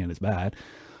North Korean, it's bad.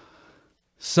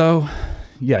 So,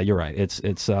 yeah, you're right. It's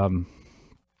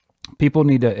people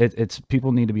need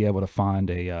to be able to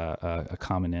find a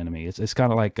common enemy. It's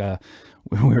kind of like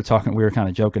we were kind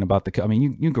of joking about the. I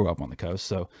mean, you grew up on the coast,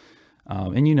 so.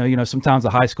 And sometimes the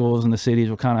high schools and the cities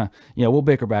will kind of, we'll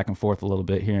bicker back and forth a little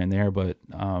bit here and there, but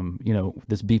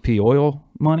this BP oil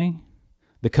money,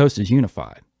 the coast is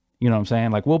unified. You know what I'm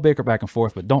saying? Like, we'll bicker back and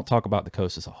forth, but don't talk about the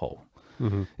coast as a whole.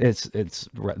 Mm-hmm.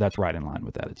 That's right in line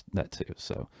with that too.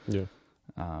 So yeah.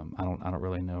 I don't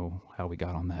really know how we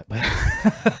got on that, but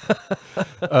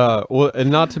well,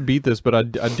 and not to beat this, but I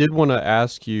did want to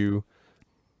ask you.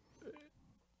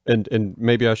 And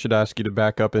maybe I should ask you to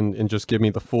back up and just give me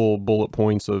the full bullet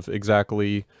points of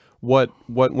exactly what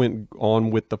went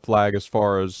on with the flag as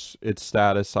far as its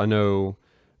status. I know,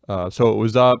 so it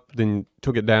was up, then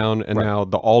took it down, and now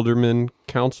the Alderman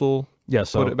Council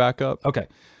put it back up. Okay,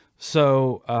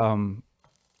 so all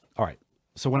right.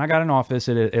 So when I got in office,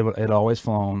 it always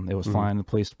flown. It was flying in the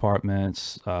police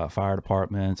departments, fire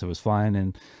departments. It was flying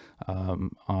in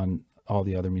on all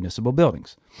the other municipal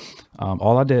buildings.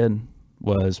 All I did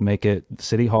was make it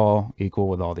City Hall equal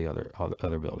with all the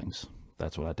other buildings.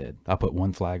 That's what I did. I put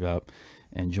one flag up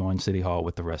and joined City Hall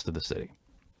with the rest of the city.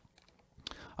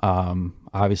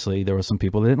 Obviously, there were some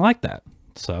people that didn't like that.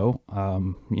 So,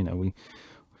 we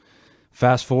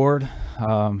fast forward.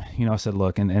 I said,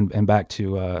 look, and back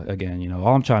to again.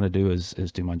 All I'm trying to do is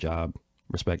do my job,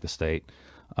 respect the state.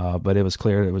 But it was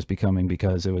clear it was becoming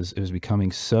because it was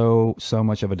becoming so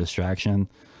much of a distraction.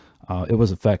 It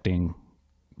was affecting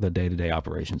the day-to-day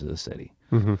operations of the city.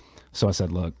 Mm-hmm. So I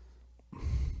said, look,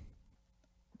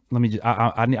 let me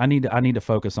I need to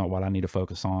focus on what I need to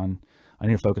focus on. I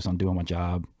need to focus on doing my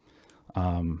job.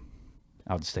 I'll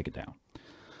just take it down.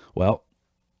 Well,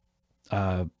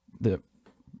 the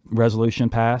resolution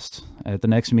passed at the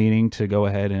next meeting to go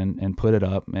ahead and put it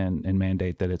up and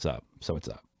mandate that it's up. So it's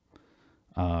up.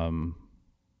 And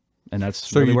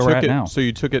that's really where we're at now. So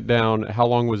you took it down. How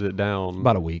long was it down?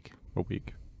 About a week. A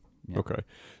week. Yeah. Okay.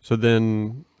 So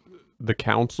then the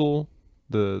council,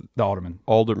 the aldermans,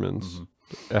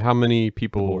 mm-hmm. How many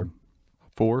people?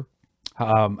 4?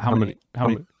 How many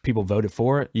people voted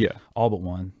for it? Yeah. All but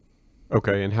one.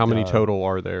 Okay. And how many total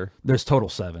are there? There's total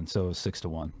 7. So it's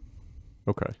 6-1.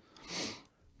 Okay.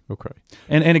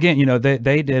 And again,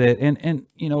 they did it and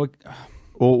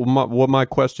well, what my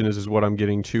question is what I'm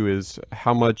getting to is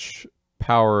how much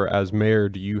power as mayor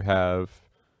do you have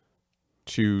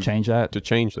to change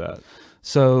that?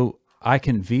 So I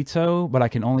can veto, but I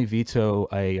can only veto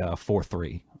a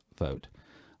 4-3 vote.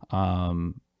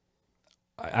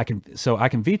 I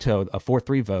can veto a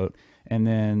 4-3 vote, and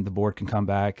then the board can come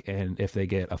back, and if they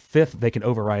get a 5th, they can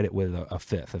override it with a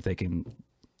 5th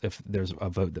if there's a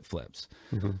vote that flips.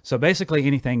 Mm-hmm. So basically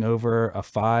anything over a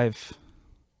 5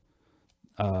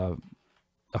 in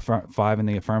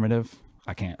the affirmative,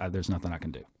 I can't. There's nothing I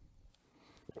can do.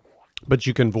 But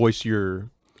you can voice your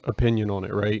opinion on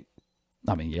it, right?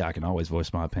 I mean, yeah, I can always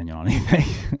voice my opinion on anything.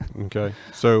 Okay.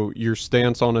 So your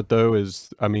stance on it, though,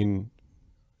 is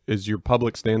your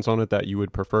public stance on it that you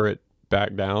would prefer it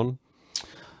back down?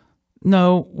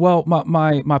 No. Well,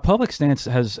 my public stance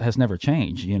has never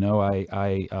changed.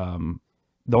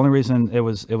 The only reason it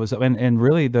was and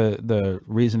really the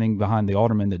reasoning behind the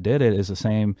alderman that did it is the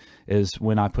same as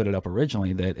when I put it up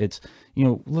originally, that it's,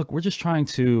 look, we're just trying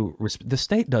to, the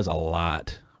state does a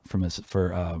lot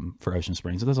for Ocean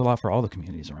Springs. It does a lot for all the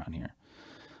communities around here.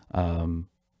 And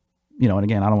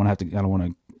again, I don't want to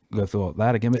go through all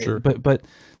that again, but, sure. but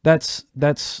that's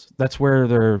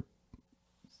where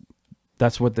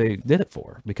that's what they did it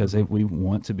for, because we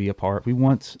want to be a part.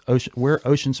 We're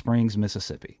Ocean Springs,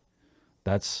 Mississippi.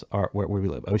 That's where we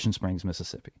live, Ocean Springs,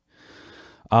 Mississippi.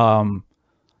 But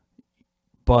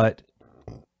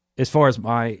as far as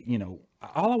my,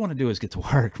 all I want to do is get to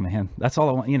work, man. That's all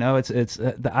I want. I'm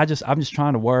just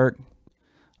trying to work.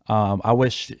 I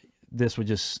wish the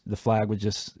flag would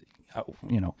just,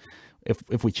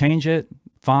 if we change it,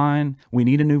 fine. We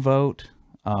need a new vote.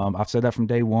 I've said that from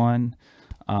day one.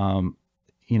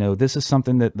 This is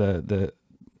something that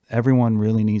everyone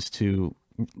really needs to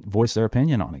voice their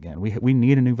opinion on again. We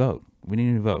need a new vote. We need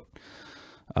a new vote.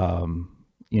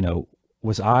 You know,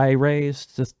 was I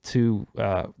raised to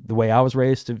the way I was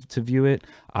raised to view it?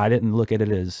 I didn't look at it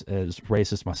as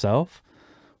racist myself,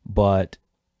 but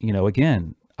you know,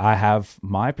 again, I have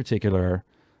my particular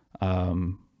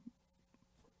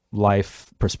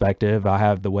life perspective. I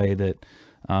have the way that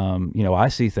you know, I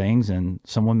see things, and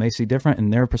someone may see different,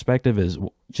 and their perspective is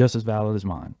just as valid as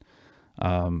mine.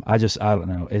 I don't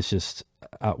know. It's just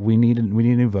we need a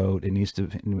new vote. It needs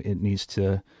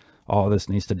to all this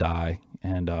needs to die.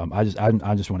 And I just want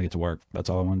to get to work. That's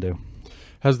all I want to do.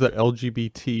 Has the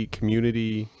LGBT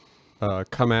community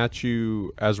come at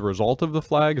you as a result of the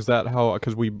flag? Is that how?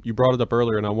 Because you brought it up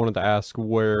earlier, and I wanted to ask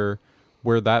where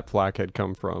that flag had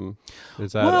come from.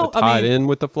 Is that tied in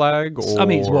with the flag? Or? I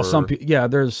mean, well,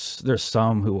 there's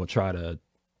some who will try to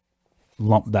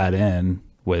lump that in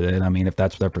with it. I mean, if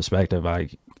that's their perspective, I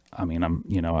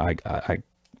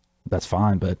that's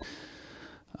fine. But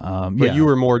you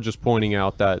were more just pointing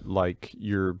out that like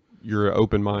you're an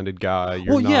open-minded guy.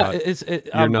 You're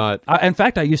not. In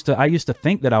fact, I used to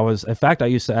think that I was. In fact, I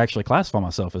used to actually classify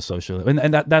myself as social,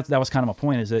 and that was kind of my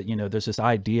point. Is that, you know, there's this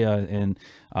idea in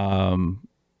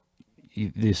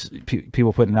these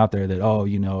people putting out there that, oh,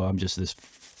 you know, I'm just this,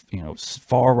 you know,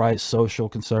 far right social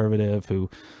conservative who,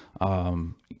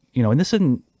 you know, and this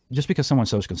isn't just because someone's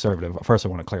social conservative. First, I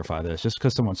want to clarify this: just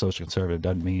because someone's social conservative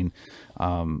doesn't mean,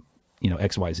 you know,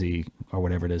 XYZ or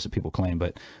whatever it is that people claim,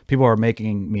 but people are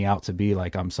making me out to be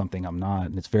like I'm something I'm not.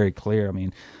 And it's very clear. I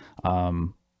mean,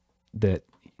 that,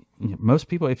 you know, most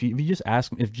people, if you just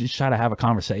ask, if you just try to have a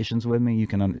conversations with me,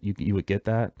 you would get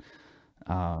that.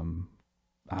 I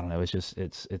don't know. It's just,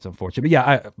 it's unfortunate, but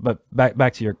yeah, but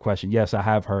back to your question. Yes, I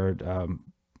have heard,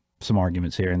 some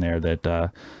arguments here and there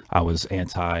that, I was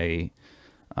anti,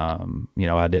 you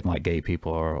know, I didn't like gay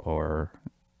people or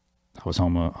I was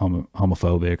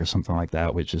homophobic or something like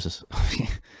that, which is just,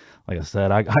 like I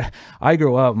said, I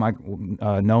grew up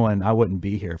knowing I wouldn't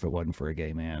be here if it wasn't for a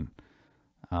gay man.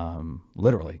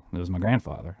 Literally, it was my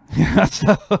grandfather.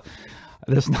 So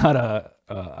there's not a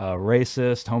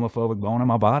racist, homophobic bone in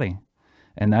my body.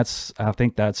 And I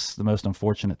think that's the most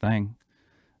unfortunate thing,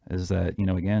 is that, you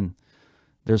know, again,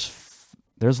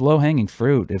 there's low hanging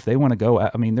fruit if they want to go.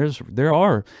 I mean,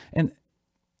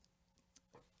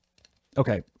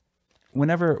 okay.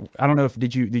 Whenever, I don't know if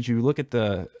did you look at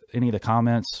any of the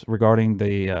comments regarding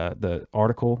the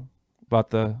article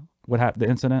about the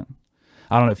incident?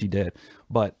 I don't know if you did,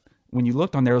 but when you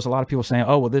looked on there was a lot of people saying,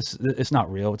 "Oh, well, it's not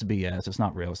real. It's BS. It's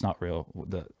not real. It's not real."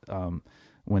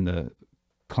 When the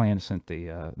Klan sent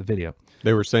the video,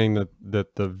 they were saying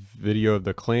that the video of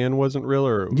the Klan wasn't real,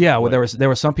 or yeah, well, there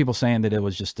were some people saying that it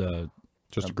was just a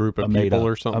group of people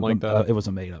or something like that. It was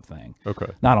a made up thing. Okay,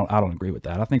 now, I don't agree with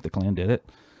that. I think the Klan did it.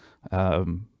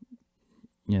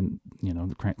 You know,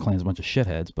 the Klan's a bunch of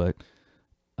shitheads, but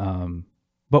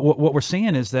what we're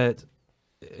seeing is that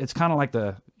it's kind of like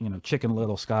the, you know, Chicken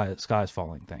Little sky's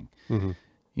falling thing. Mm-hmm.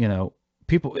 You know,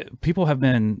 people have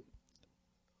been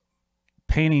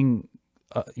painting,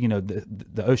 you know,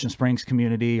 the Ocean Springs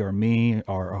community or me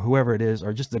or whoever it is,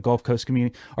 or just the Gulf Coast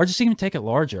community, or just even take it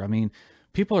larger. I mean,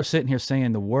 people are sitting here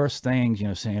saying the worst things, you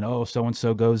know, saying, oh,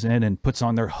 so-and-so goes in and puts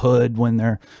on their hood when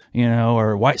they're, you know,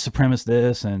 or white supremacist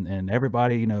this, and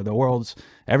everybody, you know,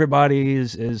 everybody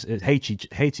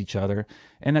hates each other.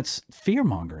 And that's fear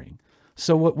mongering.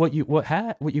 So what you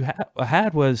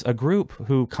had was a group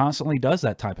who constantly does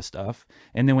that type of stuff.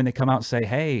 And then when they come out and say,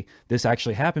 hey, this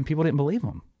actually happened, people didn't believe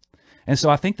them. And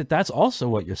so I think that that's also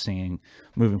what you're seeing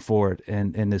moving forward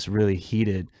in this really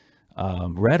heated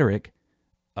rhetoric,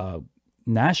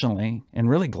 nationally and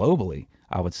really globally,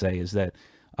 I would say, is that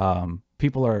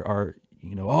people are,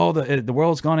 you know, oh, the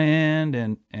world's going to end.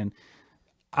 And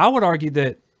I would argue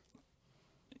that,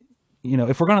 you know,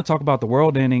 if we're going to talk about the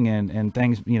world ending and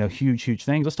things, you know, huge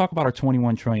things, let's talk about our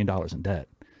 $21 trillion in debt.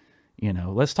 You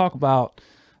know, let's talk about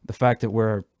the fact that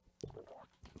we're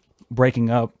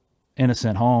breaking up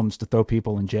innocent homes to throw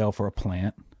people in jail for a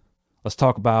plant. Let's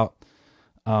talk about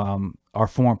our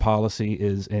foreign policy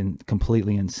is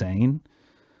completely insane.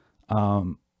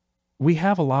 We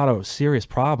have a lot of serious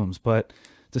problems, but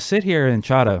to sit here and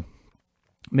try to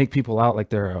make people out like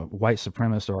they're a white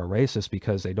supremacist or a racist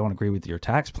because they don't agree with your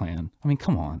tax plan. I mean,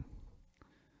 come on.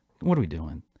 What are we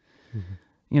doing? Mm-hmm.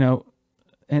 You know,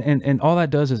 and all that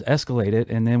does is escalate it.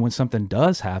 And then when something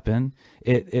does happen,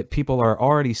 people are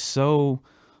already so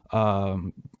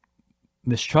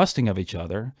mistrusting of each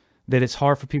other that it's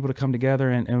hard for people to come together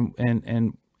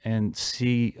and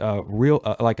see real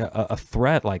like a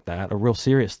threat like that, a real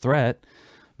serious threat,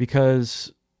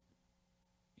 because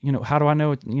how do I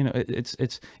know?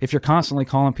 It's if you're constantly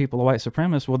calling people a white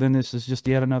supremacist, well, then this is just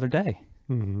yet another day.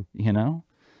 Mm-hmm.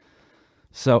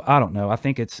 So I don't know. I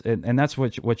think and that's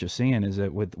what you're seeing is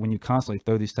that when you constantly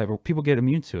throw these type of people get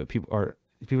immune to it.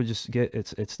 People just get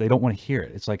it's they don't want to hear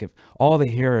it. It's like if all they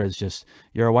hear is just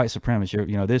you're a white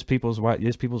supremacist, this people's white,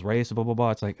 this people's race, blah blah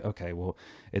blah. It's like, okay, well,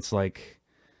 it's like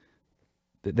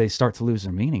they start to lose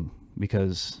their meaning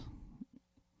because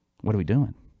what are we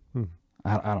doing?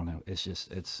 I don't know. It's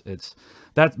just it's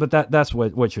that, but that's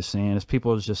what you're seeing is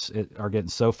people are getting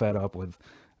so fed up with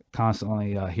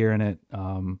constantly hearing it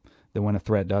that when a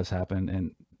threat does happen,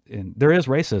 and there is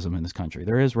racism in this country.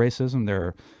 There is racism. There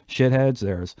are shitheads.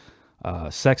 There's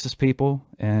sexist people,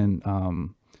 and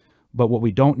but what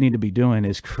we don't need to be doing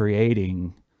is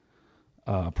creating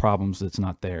problems that's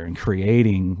not there and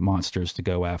creating monsters to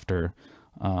go after.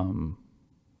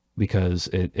 Because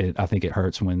I think it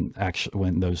hurts when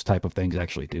those type of things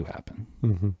actually do happen.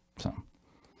 Mm-hmm.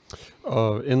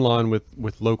 So, in line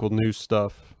with local news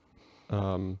stuff,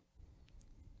 I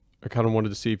kind of wanted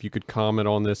to see if you could comment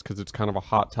on this because it's kind of a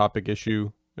hot topic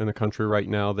issue in the country right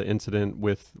now. The incident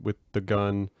with the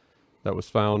gun that was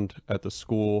found at the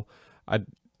school.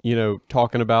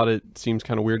 Talking about it seems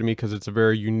kind of weird to me because it's a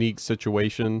very unique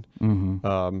situation.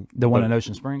 Mm-hmm. The one in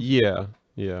Ocean Springs. Yeah.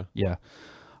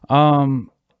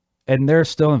 And they're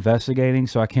still investigating,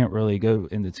 so I can't really go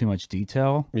into too much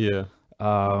detail. Yeah.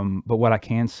 But what I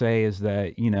can say is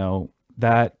that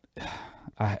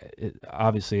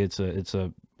obviously it's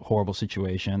a horrible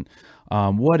situation.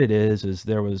 What it is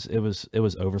it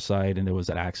was oversight and it was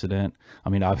an accident. I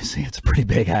mean, obviously it's a pretty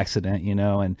big accident,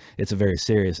 and it's a very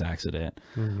serious accident.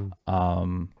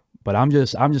 Mm-hmm. But I'm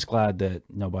just glad that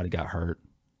nobody got hurt.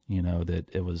 That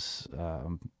it was.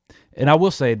 And I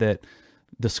will say that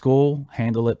the school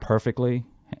handled it perfectly.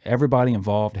 Everybody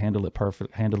involved handled it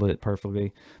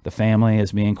perfectly. The family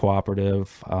is being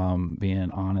cooperative,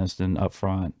 being honest and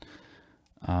upfront.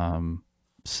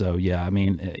 So yeah, I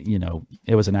mean,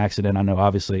 it was an accident. I know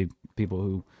obviously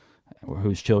people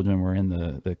whose children were in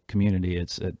the community,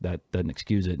 that doesn't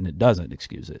excuse it, and it doesn't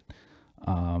excuse it.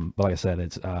 But like I said,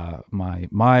 it's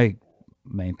my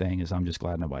main thing is I'm just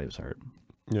glad nobody was hurt.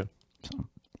 Yeah.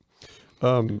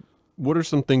 So. What are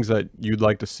some things that you'd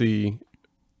like to see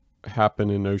happen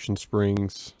in Ocean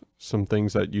Springs? Some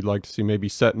things that you'd like to see maybe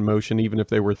set in motion, even if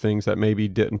they were things that maybe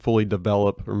didn't fully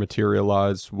develop or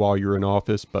materialize while you're in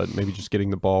office, but maybe just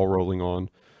getting the ball rolling on.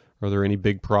 Are there any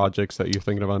big projects that you're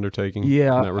thinking of undertaking?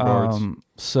 Yeah. In that regards?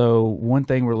 So one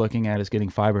thing we're looking at is getting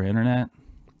fiber internet.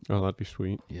 Oh, that'd be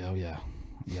sweet. Yeah,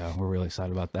 we're really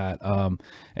excited about that.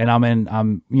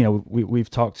 And we've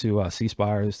talked to C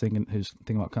Spire who's thinking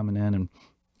about coming in, and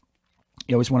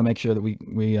we just want to make sure that we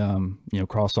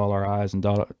cross all our I's and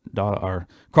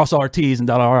cross all our T's and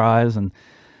dot our I's and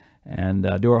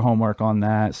do our homework on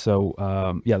that. So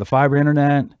the fiber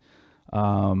internet.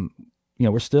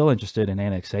 We're still interested in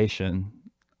annexation.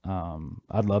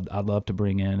 I'd love to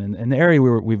bring in, and the area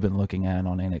we've been looking at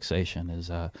on annexation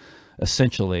is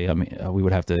essentially. I mean, we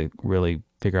would have to really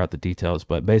figure out the details,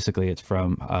 but basically it's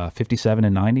from 57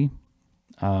 and 90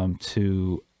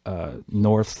 to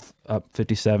north up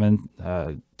 57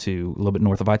 to a little bit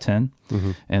north of I-10,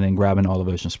 mm-hmm. and then grabbing all of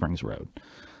Ocean Springs Road.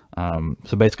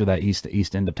 So basically that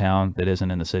east end of town that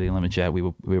isn't in the city limits yet, we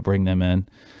will bring them in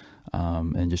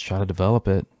and just try to develop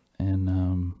it.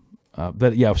 And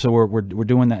but yeah, so we're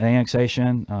doing that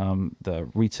annexation. The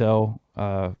retail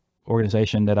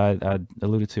organization that I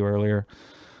alluded to earlier.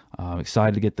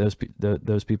 Excited to get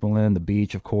those people in. The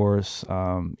beach, of course.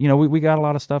 We got a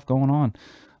lot of stuff going on.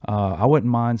 I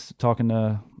wouldn't mind talking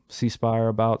to C Spire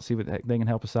about see what they can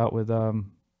help us out with.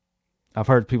 I've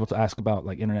heard people to ask about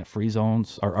like internet free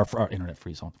zones or free internet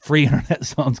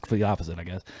zones. Complete opposite, I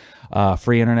guess.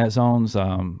 Free internet zones.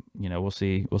 We'll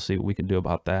see what we can do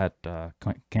about that.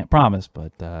 Can't promise,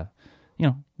 but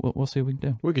we'll see what we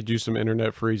can do. We could use some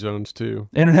internet free zones too.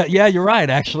 Internet, yeah, you're right.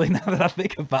 Actually, now that I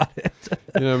think about it,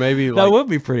 maybe that would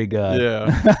be pretty good.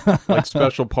 Yeah, like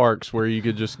special parks where you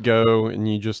could just go and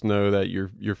you just know that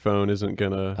your phone isn't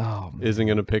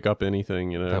gonna pick up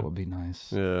anything. That would be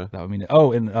nice. Yeah, that would be.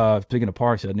 Oh, and speaking of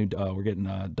parks, we're getting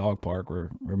a dog park. We're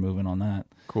moving on that.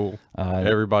 Cool.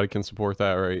 Everybody can support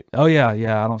that, right? Oh yeah.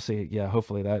 I don't see. Yeah,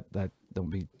 hopefully that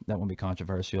won't be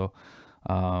controversial.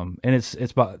 And it's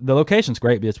the location's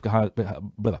great,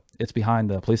 but it's behind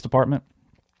the police department.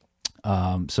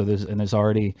 So there's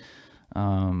already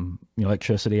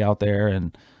electricity out there,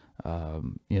 and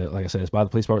Like I said, it's by the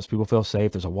police department, so people feel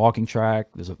safe. There's a walking track.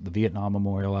 There's the Vietnam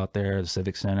Memorial out there, the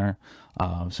Civic Center.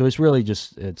 So it's really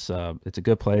just it's a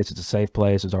good place. It's a safe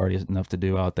place. There's already enough to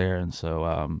do out there, and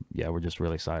so we're just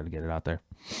really excited to get it out there.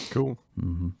 Cool.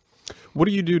 What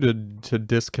do you do to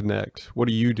disconnect? What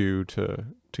do you do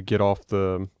to get off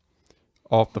the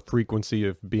frequency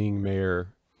of being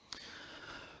mayor?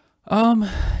 I'm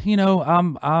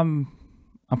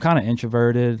kind of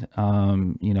introverted.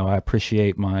 I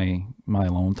appreciate my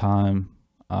alone time.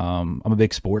 I'm a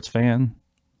big sports fan.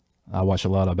 I watch a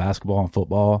lot of basketball and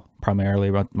football,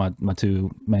 primarily my two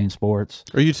main sports.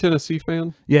 Are you a Tennessee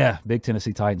fan? Yeah, big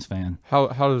Tennessee Titans fan. How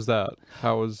does that?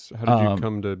 How did you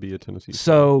come to be a Tennessee fan?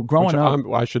 So growing up,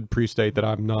 I should pre-state that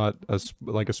I'm not a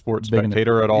sports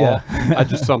spectator at all. Yeah. I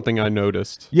just something I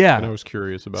noticed. Yeah, and I was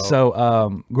curious about.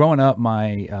 So growing up,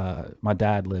 my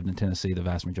dad lived in Tennessee the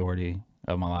vast majority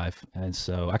of my life, and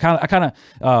so I kind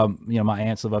of my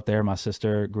aunts live up there. My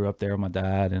sister grew up there with my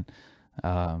dad, and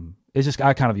it's just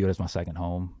I kind of view it as my second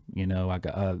home. I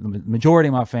got the majority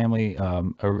of my family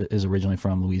is originally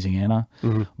from Louisiana,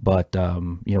 but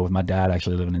with my dad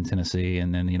actually living in Tennessee,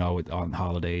 and then on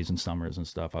holidays and summers and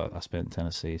stuff, I spent in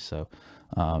Tennessee. So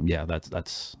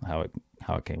that's how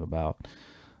it came about.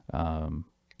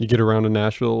 You get around to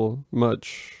Nashville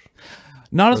much?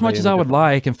 Not as much as I would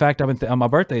like. In fact, my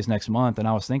birthday's next month, and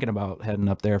I was thinking about heading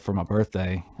up there for my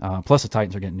birthday. Plus, the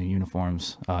Titans are getting new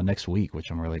uniforms next week,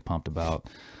 which I'm really pumped about.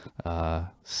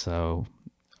 So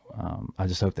I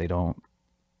just hope they don't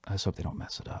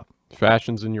mess it up.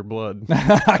 Fashion's in your blood.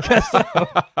 I guess so.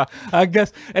 I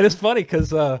guess, and it's funny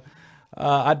because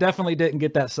I definitely didn't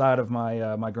get that side of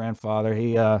my grandfather.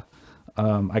 He.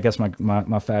 I guess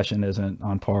my fashion isn't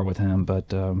on par with him,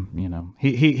 but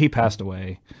he passed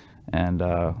away. And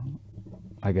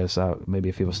I guess maybe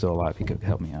if he was still alive, he could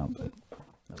help me out. But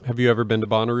have you ever been to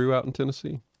Bonnaroo out in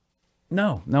Tennessee?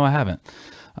 No, I haven't.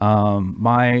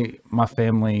 My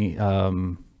family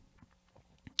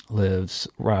lives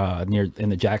near in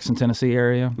the Jackson, Tennessee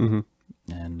area.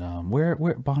 And where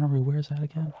Bonnaroo? Where is that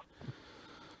again?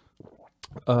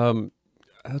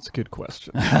 That's a good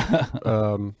question.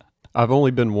 I've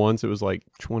only been once. It was like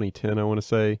 2010, I want to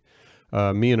say.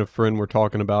 Me and a friend were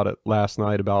talking about it last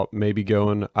night about maybe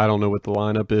going. I don't know what the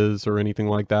lineup is or anything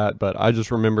like that, but I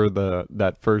just remember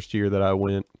that first year that I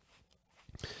went.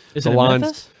 Is it in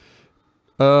Memphis?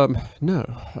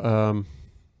 No.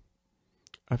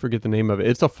 I forget the name of it.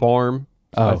 It's a farm.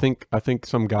 So I think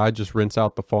some guy just rents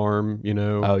out the farm,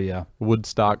 Oh yeah.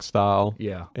 Woodstock style.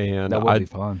 Yeah. And that would be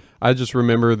fun. I just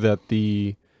remember that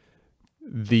the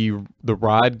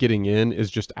ride getting in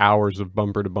is just hours of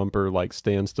bumper to bumper, like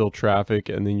standstill traffic,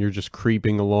 and then you're just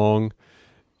creeping along,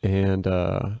 and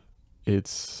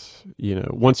it's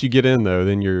once you get in though,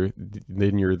 then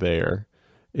you're there.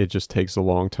 It just takes a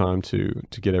long time to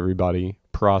get everybody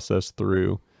processed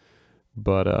through.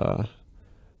 But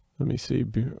let me see,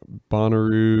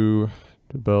 Bonnaroo,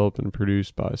 developed and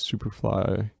produced by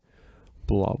Superfly,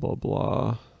 blah blah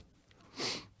blah.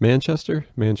 Manchester,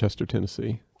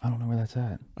 Tennessee. I don't know where that's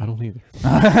at. I don't either.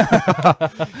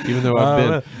 Even though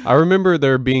I've been, I remember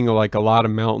there being like a lot of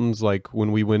mountains. Like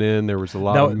when we went in, there was a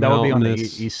lot of mountains. That would be on the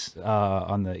east,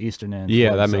 on the eastern end.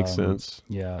 Yeah, that makes sense.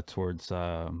 Yeah, towards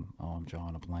I'm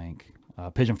drawing a blank.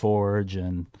 Pigeon Forge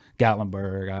and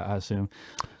Gatlinburg, I assume.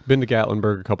 Been to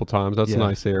Gatlinburg a couple times. That's a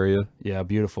nice area. Yeah,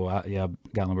 beautiful.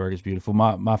 Gatlinburg is beautiful.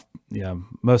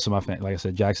 Most of my family, like I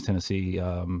said, Jackson, Tennessee.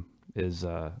 Is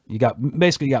you got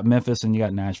Memphis and you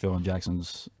got Nashville, and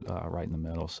Jackson's right in the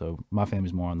middle. So my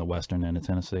family's more on the western end of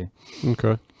Tennessee.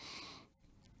 Okay.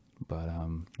 But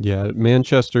yeah,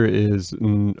 Manchester is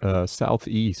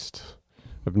southeast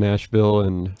of Nashville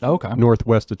and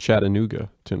northwest of Chattanooga,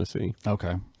 Tennessee.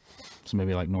 Okay. So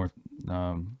maybe like north,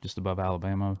 just above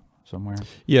Alabama somewhere.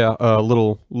 Yeah,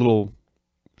 little.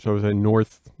 So I would say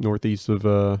northeast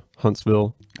of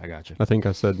Huntsville. I got you. I think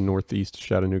I said northeast of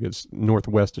Chattanooga. It's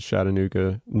northwest of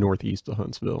Chattanooga, northeast of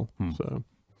Huntsville. So,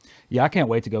 yeah, I can't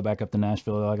wait to go back up to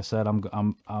Nashville. Like I said,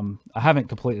 I haven't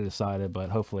completely decided, but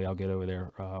hopefully I'll get over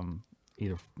there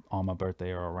either on my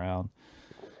birthday or around.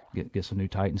 Get some new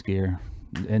Titans gear.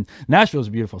 And Nashville's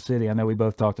a beautiful city. I know we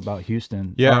both talked about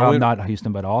Houston. Yeah, not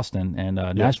Houston, but Austin. And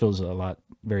Nashville's a lot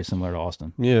very similar to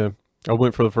Austin. Yeah, I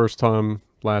went for the first time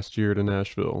last year to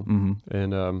Nashville,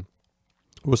 and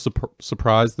was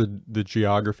surprised the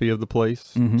geography of the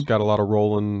place. It's got a lot of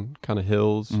rolling kind of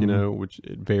hills, which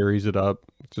it varies it up.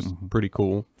 It's just pretty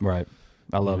cool. Right.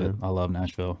 I love it. I love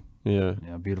Nashville. Yeah.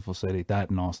 Yeah, beautiful city. That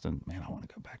and Austin. Man, I want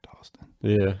to go back to Austin.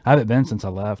 Yeah. I haven't been since I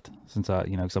left, because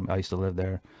I used to live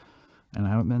there, and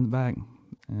I haven't been back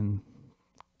in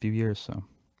a few years, so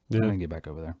I'm going to get back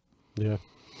over there. Yeah.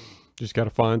 Just got to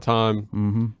find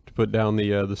time to put down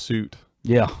the suit.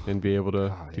 Yeah. And be able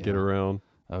to get around.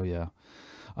 Oh yeah.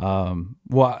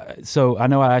 Well, so I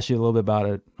know I asked you a little bit about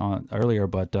it earlier,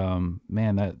 but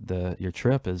man, your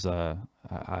trip is I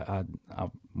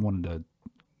wanted to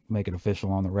make it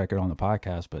official on the record on the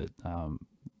podcast, but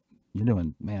you're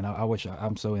doing, man. I wish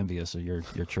I'm so envious of your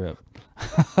trip.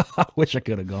 I wish I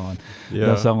could have gone.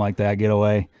 Yeah, something like that, get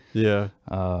away. Yeah.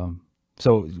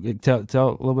 So tell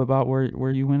a little bit about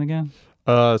where you went again.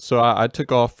 So I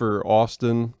took off for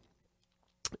Austin,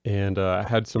 and I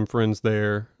had some friends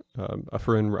there. A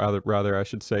friend, rather, I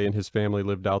should say, and his family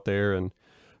lived out there, and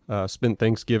spent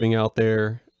Thanksgiving out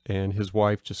there. And his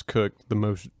wife just cooked the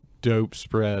most dope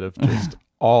spread of just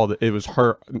it was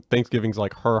her Thanksgiving's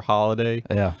like her holiday.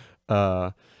 Yeah.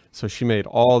 So she made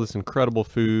all this incredible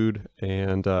food,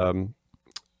 and the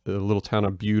little town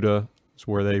of Buda is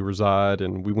where they reside.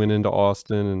 And we went into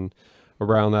Austin and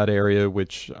around that area,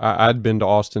 which I'd been to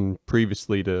Austin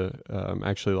previously to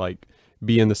actually like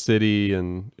be in the city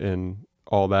and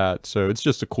all that. So it's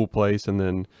just a cool place. And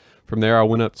then from there, I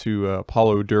went up to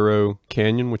Palo Duro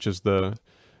Canyon, which is the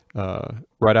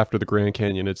right after the Grand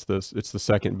Canyon. It's the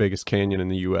second biggest canyon in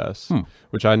the U.S.,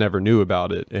 which I never knew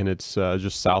about it, and it's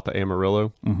just south of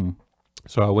Amarillo.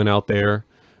 So I went out there.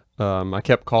 I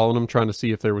kept calling them, trying to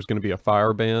see if there was going to be a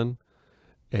fire ban,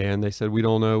 and they said, we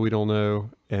don't know.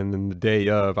 And then the day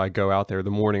of, I go out there.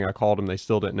 The morning I called them, they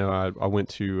still didn't know. I went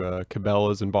to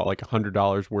Cabela's and bought like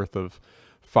 $100 worth of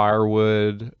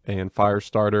firewood and fire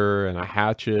starter and a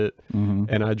hatchet,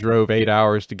 and I drove 8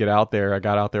 hours to get out there. I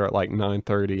got out there at like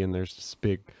 9:30, and there's this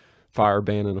big fire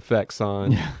ban in effect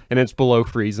sign, and it's below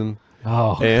freezing.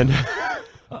 And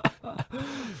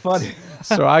Funny.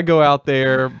 So I go out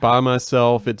there by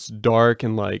myself. It's dark,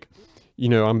 and like,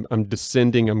 I'm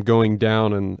descending, I'm going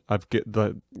down, and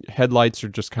the headlights are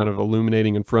just kind of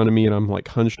illuminating in front of me, and I'm like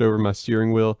hunched over my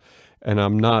steering wheel. And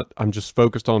I'm just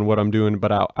focused on what I'm doing,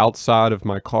 but outside of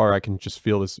my car, I can just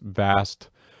feel this vast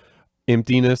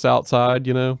emptiness outside,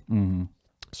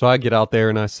 So I get out there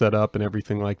and I set up and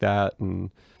everything like that. And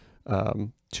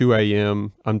 2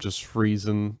 a.m., I'm just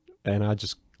freezing, and I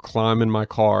just climb in my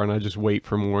car and I just wait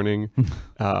for morning.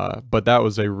 But that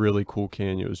was a really cool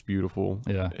canyon. It was beautiful.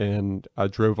 Yeah. And I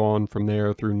drove on from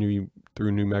there through New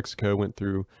Mexico, went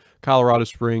through Colorado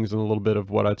Springs, and a little bit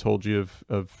of what I told you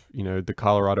of the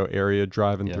Colorado area,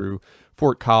 driving through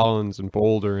Fort Collins and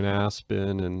Boulder and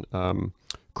Aspen and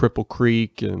Cripple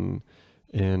Creek and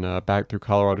back through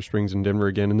Colorado Springs and Denver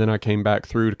again. And then I came back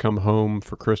through to come home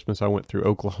for Christmas. I went through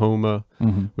Oklahoma,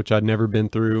 which I'd never been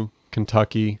through,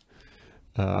 Kentucky,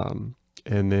 and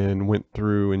then went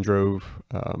through and drove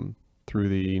through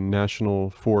the national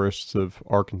forests of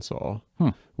Arkansas,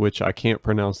 which I can't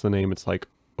pronounce the name. It's like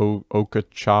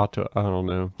Okachata, I don't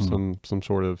know, some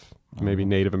sort of maybe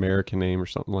Native American name or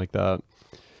something like that.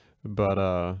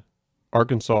 But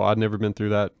Arkansas, I'd never been through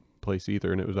that place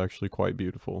either, and it was actually quite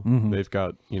beautiful. They've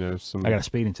got some. I got a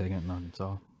speeding ticket in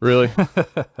Arkansas. Really?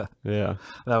 Yeah.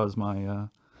 That was my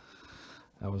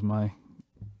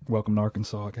welcome to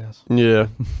Arkansas, I guess. Yeah,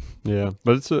 yeah,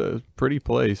 but it's a pretty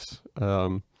place.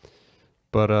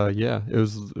 But yeah, it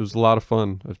was a lot of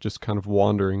fun of just kind of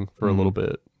wandering for a little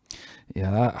bit.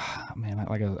 Yeah, man,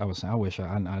 like I was saying, I wish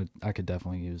I could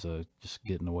definitely use a just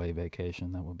getting away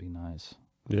vacation. That would be nice.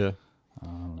 Yeah.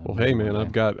 Well, hey man,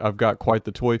 I've got quite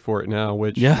the toy for it now,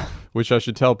 which I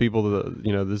should tell people that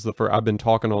this is the first. I've been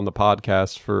talking on the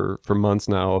podcast for months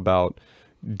now about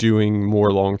doing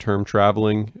more long-term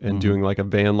traveling and doing like a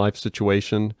van life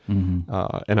situation,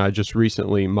 and I just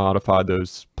recently modified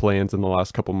those plans in the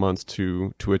last couple months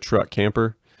to a truck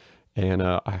camper. And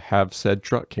I have said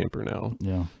truck camper now.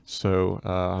 Yeah. So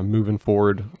I'm moving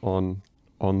forward on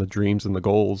the dreams and the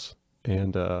goals.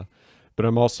 And but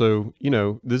I'm also,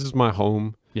 this is my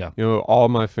home. Yeah. All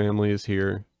my family is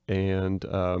here, and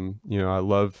I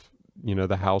love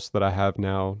the house that I have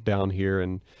now down here,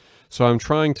 and so I'm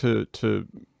trying to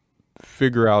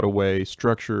figure out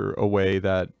structure a way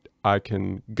that I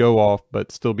can go off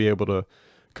but still be able to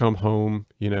come home,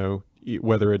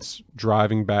 whether it's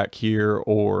driving back here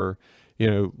or,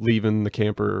 leaving the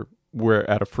camper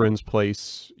at a friend's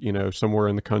place, somewhere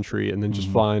in the country, and then just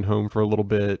flying home for a little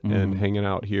bit and hanging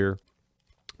out here.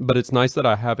 But it's nice that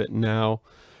I have it now,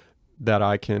 that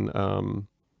I can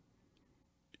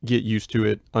get used to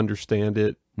it, understand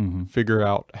it, figure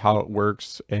out how it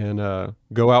works, and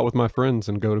go out with my friends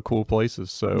and go to cool places.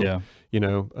 So,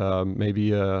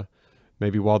 maybe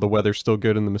while the weather's still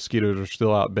good and the mosquitoes are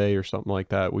still out bay or something like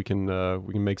that, we can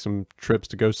make some trips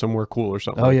to go somewhere cool or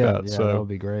something like that. Yeah, so that would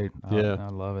be great. I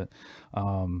love it.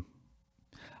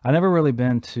 I never really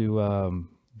been to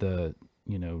the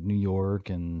New York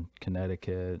and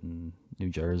Connecticut and New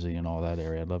Jersey and all that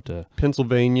area. I'd love to.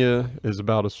 Pennsylvania is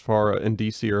about as far, and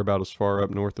DC are about as far up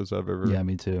north as I've ever. Yeah,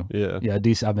 me too. Yeah.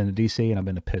 DC. I've been to DC and I've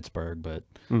been to Pittsburgh, but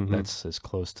Mm-hmm. that's as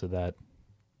close to that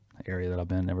area that I've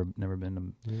been. Never been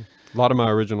to. Yeah. A lot of my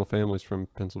original family's from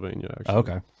Pennsylvania, actually. Oh,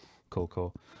 okay,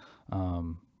 cool.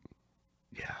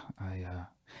 Yeah,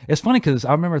 it's funny because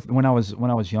I remember when I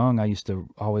was young, I used to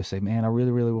always say, "Man, I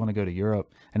really, really want to go to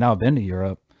Europe." And now I've been to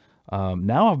Europe.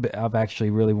 Now I've actually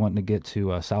really wanting to get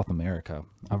to South America.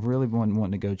 I've really been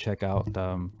wanting to go check out,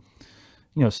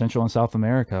 Central and South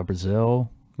America, Brazil.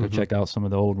 Go check out some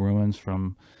of the old ruins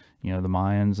from, the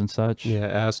Mayans and such. Yeah,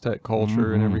 Aztec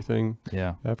culture and everything.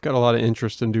 Yeah, I've got a lot of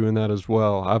interest in doing that as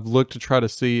well. I've looked to try to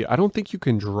see. I don't think you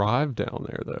can drive down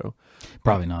there though.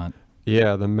 probably not.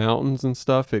 Yeah, the mountains and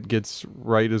stuff, it gets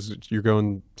right as you're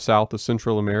going south of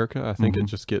Central America. I think it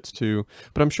just gets to,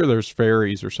 but I'm sure there's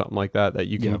ferries or something like that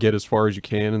you can get as far as you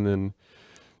can. And then,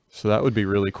 so that would be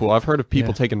really cool. I've heard of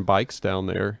people taking bikes down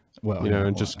there, Well,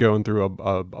 and just going through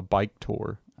a bike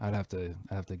tour. I'd have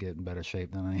to get in better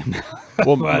shape than I am now.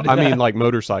 Well, I mean like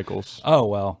motorcycles. Oh,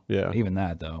 well, Yeah. even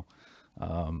that though.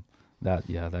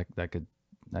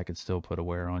 That could still put a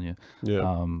wear on you.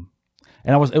 Yeah.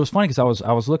 And it was funny because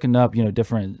I was looking up,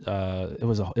 different. It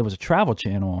was a travel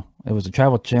channel. It was a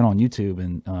travel channel on YouTube,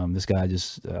 and this guy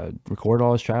just recorded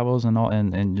all his travels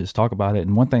and just talk about it.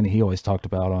 And one thing that he always talked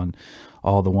about on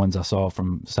all the ones I saw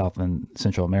from South and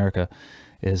Central America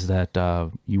is that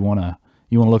you want to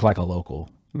look like a local.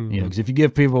 Because if you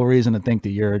give people a reason to think that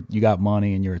you got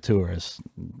money and you're a tourist,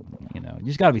 you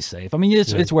just got to be safe. I mean,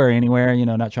 it's where anywhere.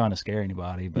 Not trying to scare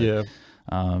anybody, but Yeah.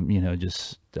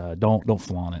 Just don't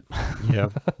flaunt it. Yeah,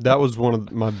 that was one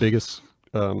of my biggest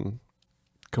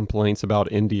complaints about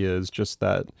India is just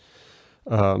that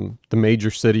the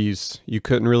major cities, you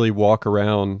couldn't really walk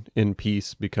around in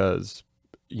peace because,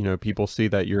 people see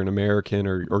that you're an American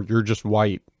or you're just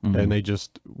white and they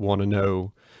just want to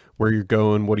know where you're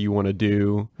going, what do you want to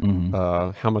do,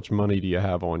 how much money do you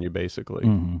have on you, basically.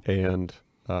 And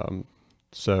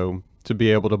so to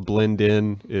be able to blend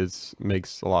in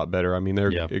makes a lot better. I mean,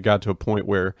 it got to a point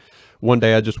where one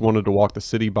day I just wanted to walk the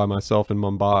city by myself in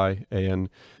Mumbai, and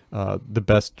the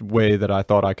best way that I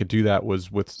thought I could do that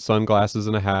was with sunglasses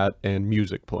and a hat and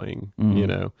music playing,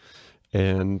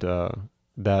 and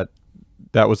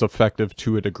that was effective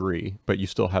to a degree, but you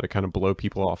still had to kind of blow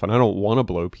people off. And I don't want to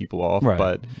blow people off, right.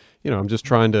 But I'm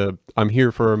just I'm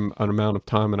here for an amount of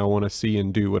time, and I want to see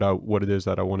and do what it is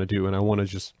that I want to do, and I want to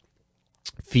just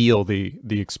feel the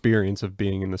experience of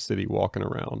being in the city, walking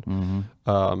around.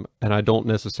 And I don't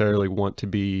necessarily want to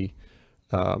be,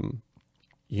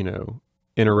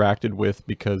 interacted with,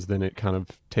 because then it kind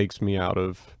of takes me out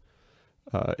of,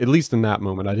 at least in that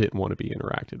moment, I didn't want to be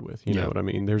interacted with. You know what I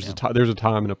mean? There's a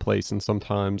time and a place, and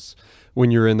sometimes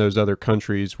when you're in those other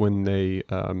countries, when they,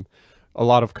 a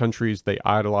lot of countries, they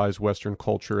idolize Western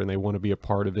culture and they want to be a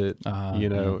part of it,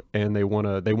 and they want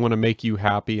to make you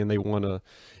happy, and they want to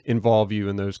involve you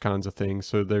in those kinds of things.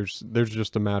 So there's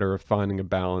just a matter of finding a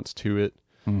balance to it.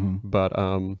 But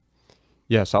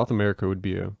South America would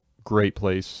be a great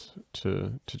place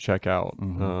to check out.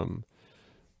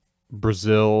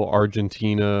 Brazil,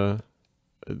 Argentina,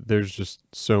 there's just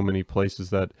so many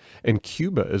places and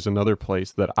Cuba is another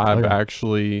place that I've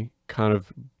actually kind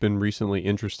of been recently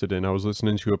interested in. I was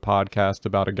listening to a podcast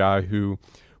about a guy who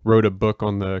wrote a book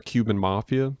on the Cuban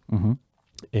mafia,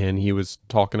 and he was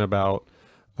talking about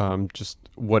just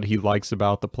what he likes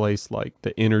about the place, like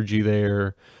the energy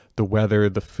there, the weather,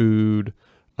 the food.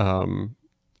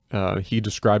 He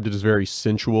described it as very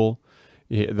sensual.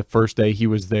 The first day he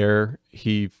was there,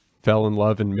 he fell in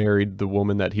love and married the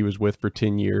woman that he was with for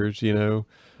 10 years, and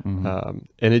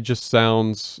it just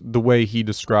sounds, the way he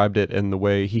described it and the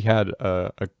way he had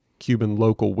a Cuban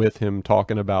local with him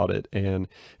talking about it, and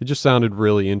it just sounded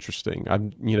really interesting.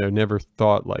 I've never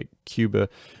thought like Cuba,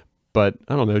 but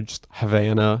I don't know, just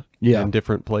Havana and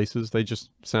different places. They just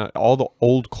sound, all the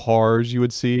old cars you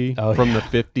would see from the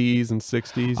 50s and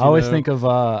 60s. I always think of,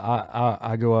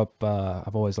 I go up,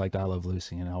 I've always liked I Love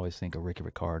Lucy, and I always think of Ricky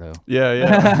Ricardo.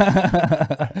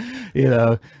 Yeah.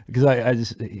 Because I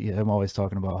just, I'm always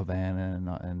talking about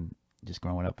Havana and just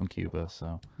growing up in Cuba.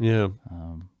 So,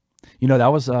 that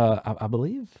was, I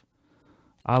believe,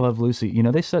 I Love Lucy.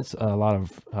 They set a lot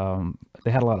of,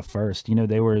 they had a lot of firsts.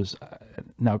 They were,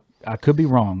 now I could be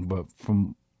wrong, but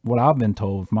from what I've been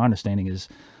told, my understanding is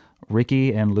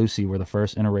Ricky and Lucy were the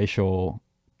first interracial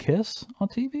kiss on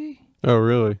TV. Oh,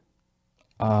 really?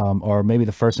 Or maybe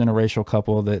the first interracial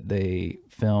couple that they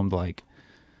filmed like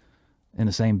in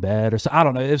the same bed, or so. I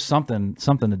don't know. It was something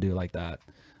to do like that.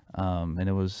 And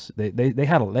it was they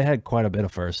had quite a bit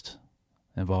of first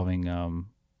involving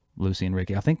Lucy and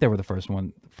Ricky. I think they were the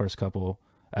first couple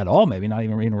at all, maybe not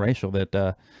even interracial,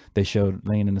 that they showed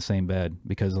laying in the same bed,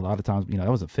 because a lot of times, that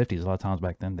was the 50s. A lot of times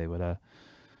back then they would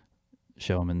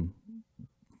show them in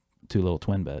two little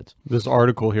twin beds. This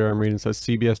article here I'm reading says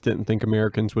CBS didn't think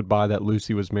Americans would buy that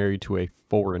Lucy was married to a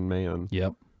foreign man.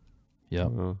 Yep.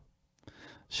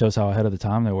 Shows how ahead of the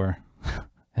time they were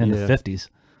in the 50s.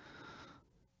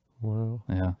 Wow.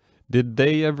 Yeah. Did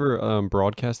they ever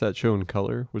broadcast that show in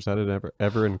color? Was that an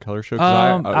ever in color show?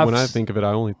 'Cause when I think of it,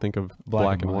 I only think of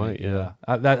black and white. Yeah.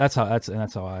 That's how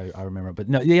I remember it. But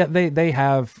no, yeah, they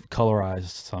have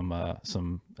colorized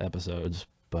some episodes,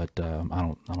 but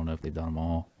I don't know if they've done them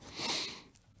all.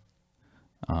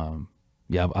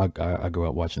 Yeah, I grew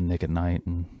up watching Nick at Night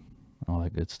and all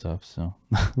that good stuff. So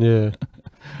yeah,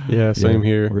 same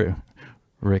here.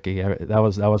 Ricky, that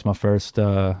was my first,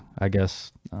 I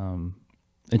guess,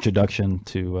 introduction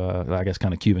to, I guess,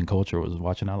 kind of Cuban culture, was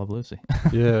watching I Love Lucy.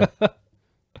 Yeah.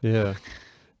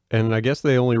 And I guess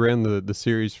they only ran the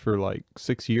series for like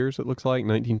 6 years, it looks like,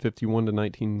 1951 to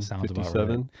 1957. Sounds about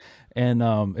right. And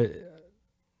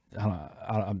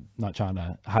I'm not trying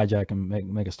to hijack and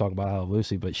make us talk about I Love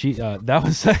Lucy, but she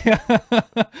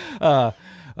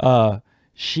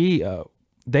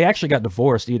they actually got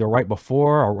divorced either right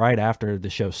before or right after the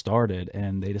show started,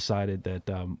 and they decided that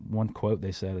one quote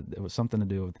they said, it was something to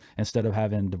do with, instead of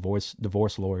having divorce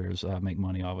lawyers make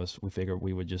money off us, we figured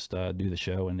we would just do the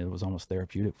show, and it was almost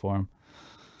therapeutic for them.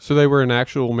 So they were an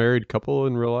actual married couple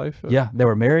in real life? Yeah, they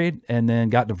were married and then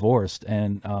got divorced,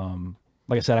 and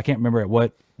like I said, I can't remember at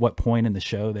what point in the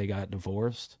show they got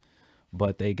divorced,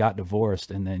 but they got divorced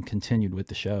and then continued with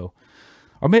the show.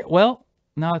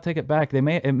 No, I take it back. They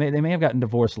may have gotten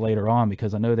divorced later on,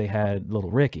 because I know they had little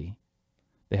Ricky.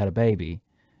 They had a baby,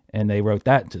 and they wrote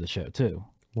that into the show too.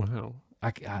 Wow.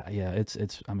 It's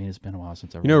been a while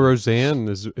since I. Roseanne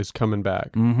is coming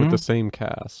back with the same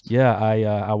cast. Yeah,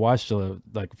 I watched a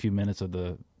few minutes of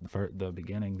the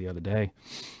beginning the other day,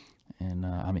 and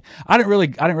I didn't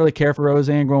really care for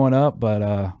Roseanne growing up, but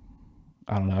I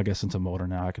don't know. I guess since I'm older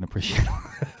now, I can appreciate it.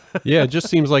 Yeah, it just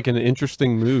seems like an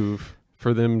interesting move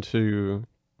for them to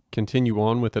continue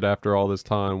on with it after all this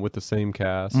time with the same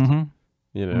cast. Interesting.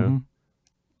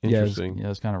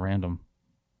 Yeah, it's kind of random.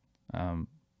 I'll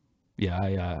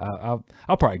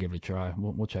probably give it a try.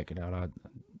 We'll check it out. I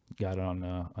got it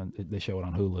on they show it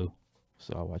on Hulu,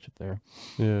 so I'll watch it there.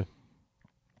 Yeah.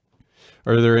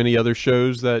 Are there any other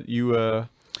shows that you're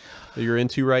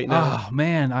into right now? Oh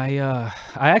man, I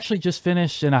actually just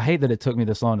finished, and I hate that it took me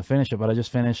this long to finish it, but I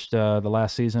just finished the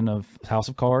last season of House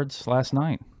of Cards last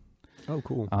night. Oh,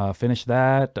 cool. Finished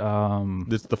that.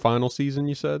 This is the final season,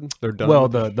 you said? They're done? Well,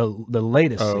 the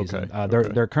latest season. Okay.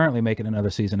 They're currently making another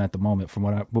season at the moment. From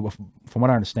what I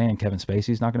understand, Kevin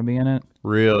Spacey's not going to be in it.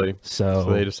 Really? So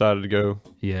they decided to go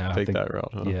take that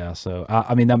route, huh? Yeah, so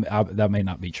that may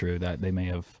not be true. That they may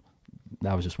have.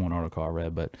 That was just one article I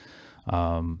read, but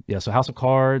so House of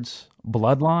Cards,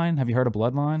 Bloodline. Have you heard of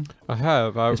Bloodline? I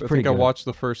have. I think I watched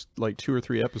the first 2 or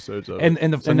 3 episodes of it.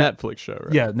 It's a Netflix show,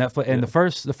 right? Yeah, Netflix. And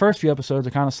the first few episodes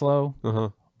are kind of slow.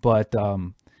 But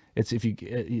it's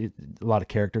a lot of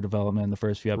character development in the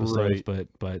first few episodes. Right.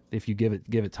 But if you give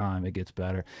it time, it gets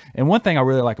better. And one thing I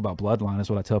really like about Bloodline is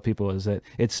what I tell people is that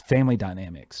it's family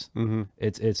dynamics. Mm-hmm.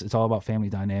 It's all about family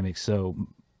dynamics. So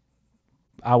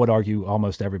I would argue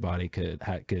almost everybody could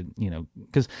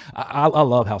because I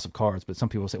love House of Cards, but some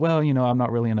people say, well, I'm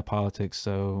not really into politics,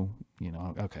 so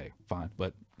okay, fine.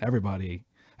 But everybody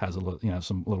has a little,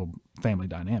 some little family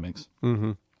dynamics.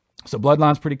 Mm-hmm. So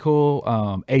Bloodline's pretty cool.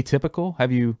 Atypical,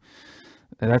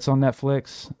 that's on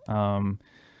Netflix.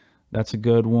 That's a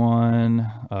good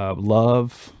one.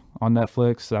 Love on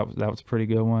Netflix. That was a pretty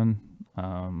good one. I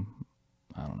don't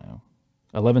know.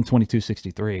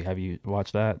 11/22/63. Have you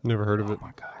watched that? Never heard of it. Oh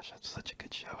my gosh, that's such a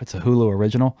good show. It's a Hulu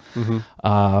original.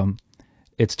 Mm-hmm.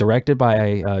 It's directed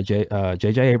by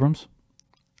J.J. Abrams.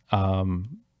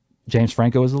 James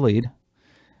Franco is the lead,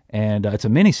 and it's a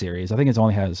miniseries. I think it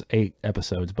only has 8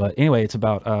 episodes, but anyway, it's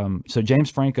about so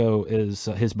James Franco is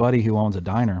his buddy who owns a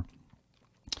diner.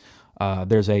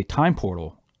 There's a time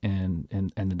portal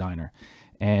in the diner.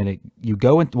 And you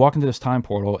go and walk into this time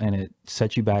portal, and it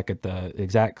sets you back at the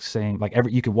exact same,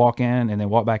 you could walk in and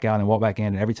then walk back out and walk back in.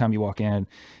 And every time you walk in,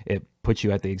 it puts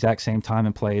you at the exact same time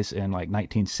and place in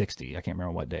 1960. I can't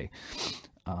remember what day.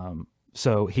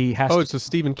 So he has. It's a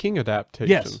Stephen King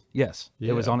adaptation. Yes. Yeah.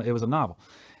 It was a novel,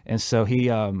 and so he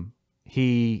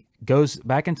goes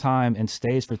back in time and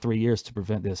stays for 3 years to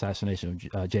prevent the assassination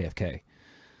of JFK.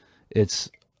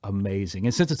 It's amazing.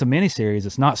 And since it's a miniseries,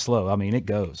 it's not slow. I mean, it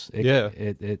goes.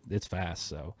 It's fast.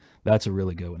 So that's a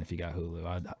really good one. If you got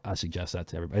Hulu, I suggest that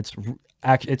to everybody.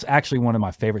 It's actually one of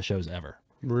my favorite shows ever.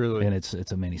 Really? And it's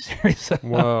a miniseries.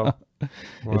 Wow.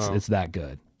 It's that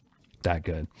good. That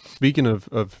good. Speaking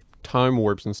of time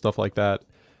warps and stuff like that,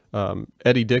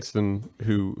 Eddie Dixon,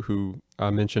 who I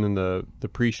mentioned in the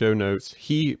pre-show notes,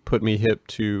 he put me hip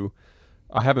to.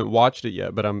 I haven't watched it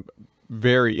yet, but I'm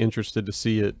very interested to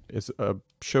see it. It's a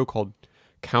show called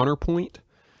Counterpoint,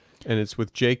 and it's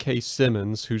with J.K.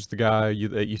 Simmons, who's the guy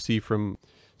that you see from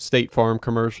State Farm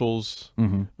commercials.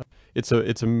 Mm-hmm. It's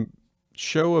a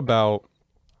show about,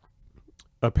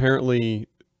 apparently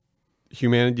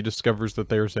humanity discovers that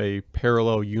there's a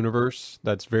parallel universe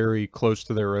that's very close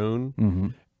to their own, mm-hmm.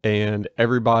 and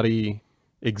everybody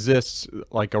exists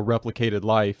like a replicated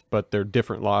life, but they're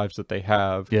different lives that they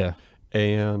have. Yeah.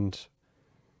 And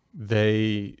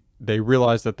they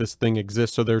realize that this thing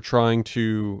exists, so they're trying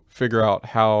to figure out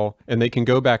how, and they can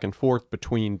go back and forth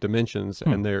between dimensions,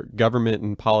 and their government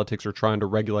and politics are trying to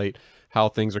regulate how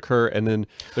things occur. And then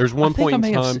there's one point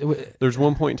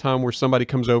in time where somebody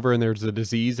comes over and there's a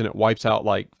disease and it wipes out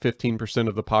like 15%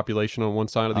 of the population on one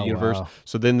side of the universe. Wow.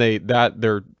 So then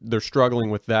they're struggling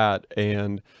with that,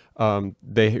 and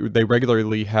they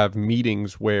regularly have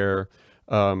meetings where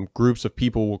groups of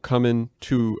people will come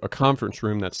into a conference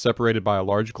room that's separated by a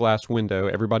large glass window.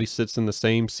 Everybody sits in the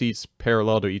same seats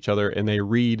parallel to each other, and they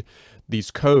read these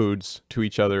codes to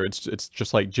each other. It's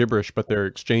just like gibberish, but they're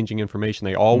exchanging information.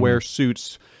 They all wear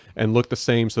suits and look the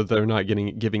same, so that they're not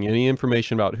giving any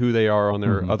information about who they are on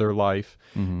their other life.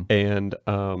 And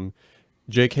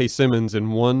J.K. Simmons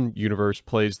in one universe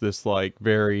plays this like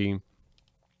very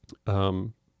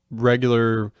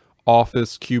regular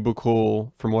office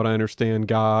cubicle, from what I understand,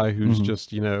 guy who's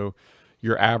just, your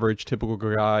average typical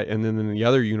guy. And then in the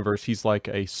other universe, he's like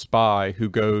a spy who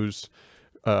goes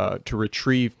to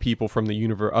retrieve people from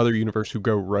the other universe who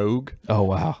go rogue. Oh,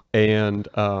 wow. And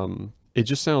it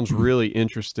just sounds really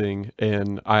interesting.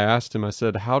 And I asked him, I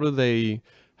said, how do they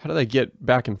get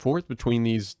back and forth between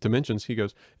these dimensions? He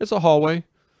goes, it's a hallway.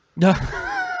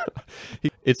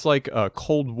 It's like a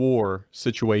Cold War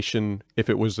situation if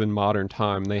it was in modern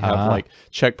time. They have like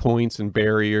checkpoints and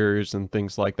barriers and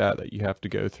things like that you have to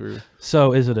go through.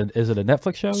 So is it a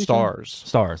Netflix show?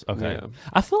 Stars. Okay. Yeah.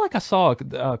 I feel like I saw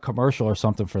a commercial or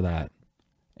something for that.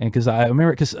 And because I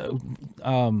remember,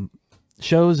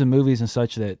 shows and movies and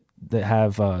such that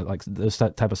have like this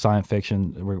type of science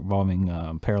fiction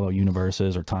involving parallel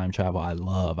universes or time travel, I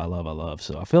love.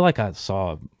 So I feel like I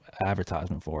saw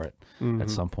advertisement for it at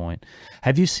some point.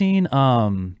 Have you seen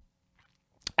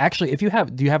actually, do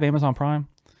you have Amazon Prime?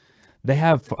 They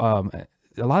have a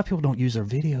lot of people don't use their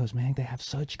videos, man. They have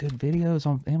such good videos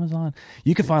on Amazon.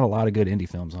 You can find a lot of good indie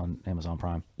films on Amazon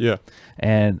Prime. Yeah.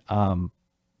 And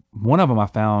one of them I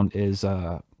found is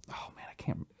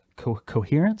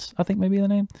Coherence, I think maybe the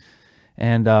name.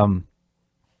 And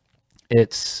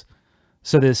it's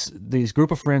so these group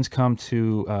of friends come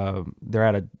to they're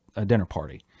at a dinner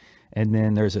party, and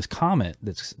then there's this comet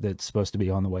that's supposed to be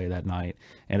on the way that night,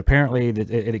 and apparently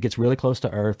it gets really close to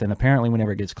Earth, and apparently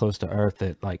whenever it gets close to Earth,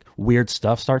 that like weird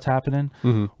stuff starts happening.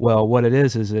 Well, what it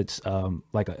is it's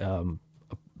like a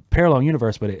parallel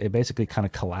universe, but it basically kind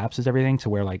of collapses everything to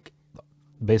where like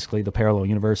basically the parallel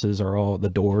universes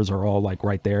the doors are all like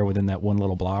right there within that one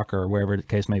little block or wherever the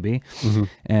case may be.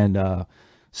 And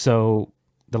so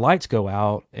the lights go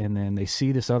out, and then they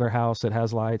see this other house that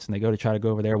has lights, and they try to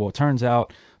go over there. Well, it turns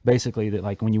out basically that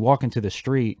like when you walk into the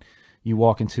street, you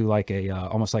walk into like a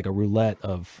almost like a roulette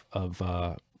of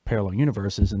parallel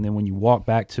universes, and then when you walk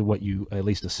back to what you at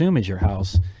least assume is your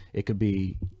house, it could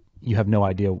be you have no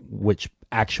idea which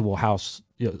actual house.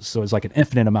 So it's like an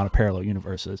infinite amount of parallel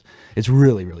universes. It's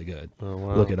really, really good. Oh,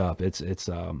 wow. Look it up. It's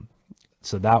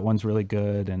so that one's really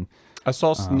good. And I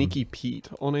saw Sneaky Pete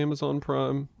on Amazon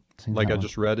Prime. Like I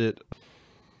just read it.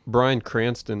 Bryan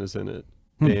Cranston is in it,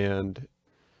 and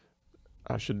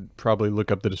I should probably look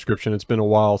up the description. It's been a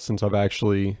while since I've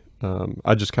actually.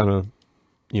 I just kind of,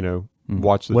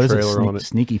 watched the trailer on it.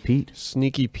 Sneaky Pete.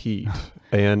 Sneaky Pete,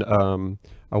 and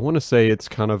I want to say it's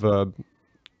kind of a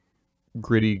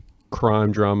gritty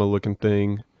crime drama looking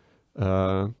thing.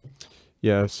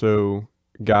 So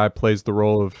guy plays the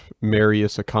role of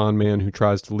Marius, a con man who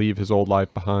tries to leave his old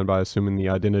life behind by assuming the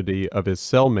identity of his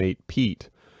cellmate Pete,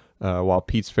 while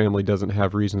Pete's family doesn't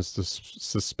have reasons to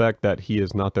suspect that he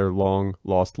is not their long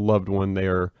lost loved one. They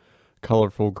are a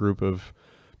colorful group of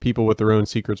people with their own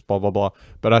secrets, blah blah blah.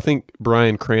 But I think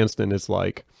Bryan Cranston is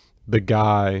like the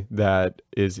guy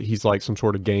he's like some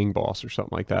sort of gang boss or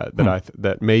something like that.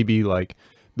 That maybe like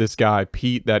this guy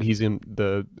Pete that he's in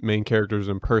the main character is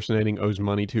impersonating owes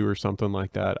money to or something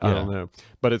like that. I don't know,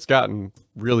 but it's gotten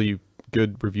really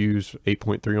good reviews.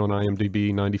 8.3 on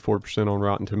IMDb, 94% on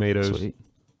Rotten Tomatoes. Sweet.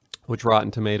 Which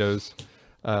Rotten Tomatoes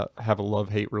have a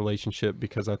love-hate relationship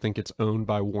because I think it's owned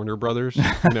by Warner Brothers,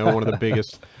 one of the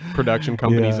biggest production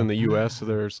companies in the U.S. So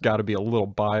there's got to be a little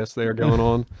bias there going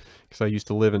on because I used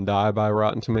to live and die by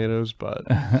Rotten Tomatoes, but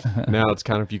now it's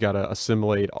kind of you got to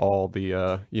assimilate all the,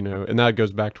 and that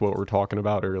goes back to what we were talking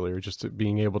about earlier, just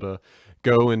being able to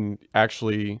go and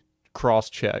actually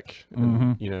cross-check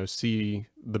and, see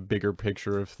the bigger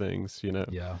picture of things,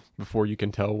 before you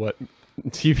can tell what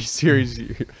TV series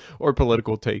or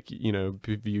political take,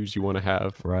 views you want to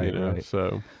have. Right, right.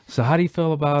 So how do you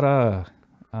feel about,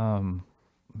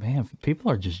 man,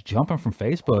 people are just jumping from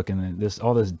Facebook and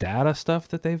all this data stuff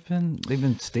that they've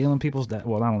been stealing people's data.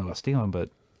 Well, I don't know about stealing, but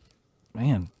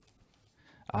man,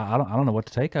 I don't know what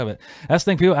to take of it. That's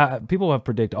the thing. People have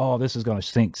predicted, this is going to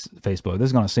sink Facebook. This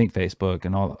is going to sink Facebook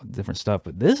and all different stuff.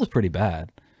 But this is pretty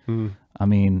bad. I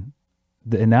mean,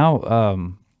 and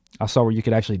now I saw where you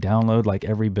could actually download like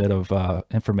every bit of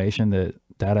information that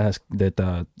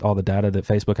all the data that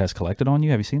Facebook has collected on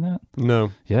you. Have you seen that?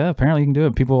 No. Yeah, apparently you can do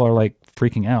it. People are like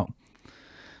freaking out.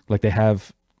 Like they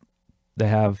have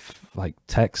like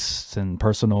texts and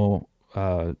personal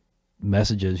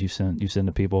messages you send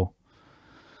to people.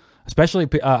 Especially,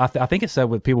 I think it said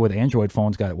with people with Android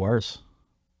phones got it worse.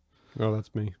 Oh,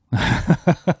 that's me. I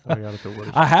got it the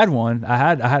worst. I had one. I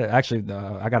had actually.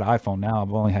 I got an iPhone now.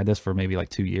 I've only had this for maybe like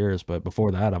 2 years, but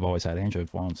before that, I've always had Android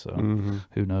phones. So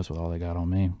who knows what all they got on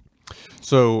me?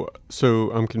 So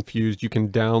I'm confused. You can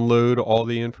download all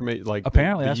the information, like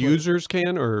apparently the users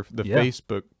can, or the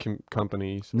Facebook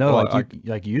companies. No,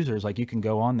 like users, like you can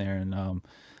go on there and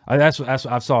that's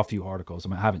I saw a few articles. I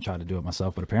mean, I haven't tried to do it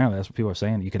myself, but apparently that's what people are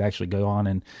saying. You could actually go on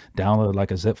and download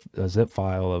like a zip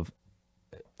file of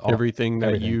everything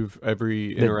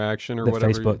every interaction or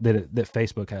whatever that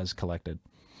Facebook has collected.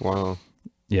 Wow.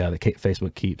 Yeah, that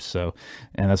Facebook keeps. So,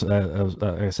 and that's like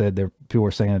I said, people were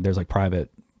saying that there's like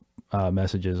private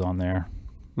messages on there.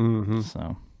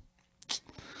 So,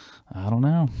 I don't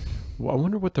know. Well, I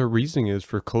wonder what their reasoning is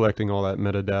for collecting all that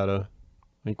metadata.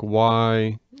 Like,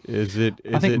 why is it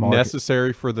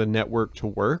necessary for the network to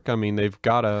work? I mean, they've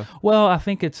got to. Well, I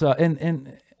think it's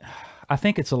and I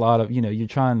think it's a lot of you're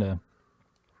just trying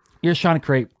to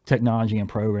create technology and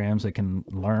programs that can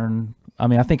learn. I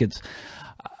mean,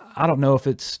 I don't know if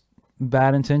it's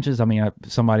bad intentions. I mean,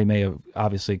 somebody may have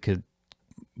obviously could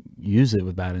use it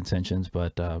with bad intentions,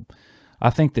 but I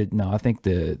think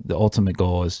the ultimate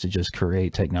goal is to just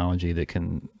create technology that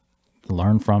can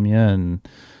learn from you and,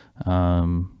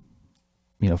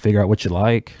 figure out what you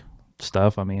like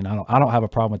stuff. I mean, I don't have a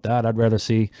problem with that. I'd rather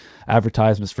see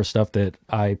advertisements for stuff that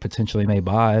I potentially may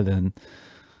buy than,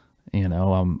 I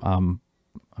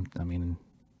mean,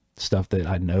 stuff that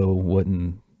I know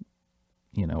wouldn't,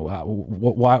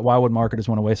 why would marketers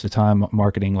want to waste their time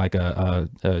marketing like a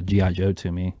G.I. Joe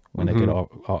to me when they could all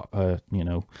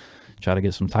try to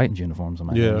get some Titans uniforms on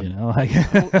my head,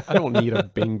 like I don't need a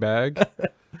Bing bag.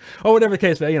 Or whatever the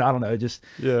case, I don't know.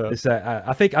 It's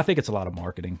I think it's a lot of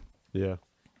marketing. Yeah.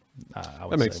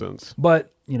 That makes sense.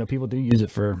 But, people do use it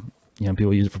for,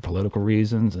 people use it for political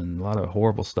reasons and a lot of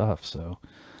horrible stuff. So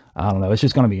I don't know. It's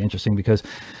just going to be interesting because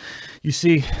you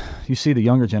see the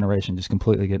younger generation just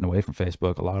completely getting away from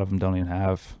Facebook. A lot of them don't even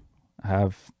have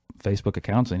Facebook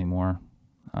accounts anymore.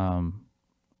 And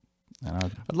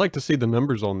I'd like to see the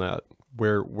numbers on that,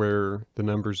 where the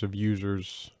numbers of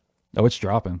users. Oh, it's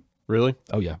dropping. Really?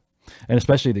 Oh yeah. And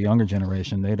especially the younger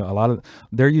generation,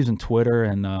 they're using Twitter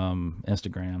and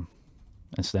Instagram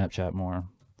and Snapchat more.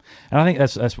 And I think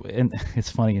that's and it's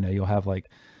funny, you'll have like,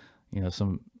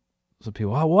 some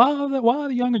people, why are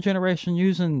the younger generation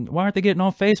why aren't they getting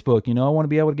on Facebook? I want to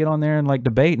be able to get on there and like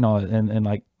debate and all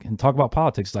and talk about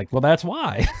politics. It's like, well, that's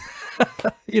why.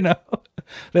 They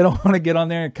don't want to get on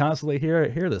there and constantly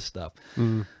hear this stuff.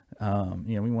 We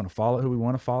want to follow who we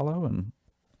want to follow, and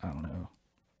I don't know.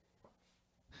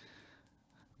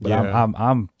 But yeah. I don't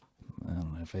know.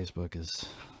 Facebook it's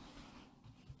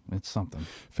something.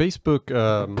 Facebook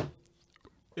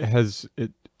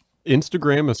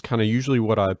Instagram is kind of usually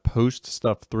what I post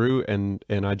stuff through, and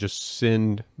I just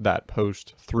send that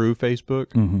post through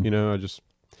Facebook.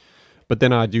 But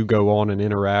then I do go on and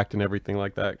interact and everything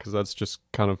like that, because that's just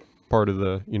kind of part of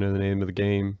the the name of the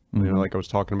game. Like I was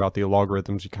talking about the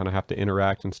algorithms, you kind of have to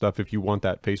interact and stuff if you want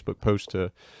that Facebook post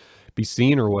to be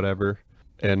seen or whatever.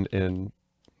 And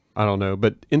I don't know,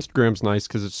 but Instagram's nice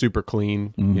because it's super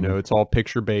clean. Mm-hmm. You know, it's all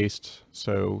picture based.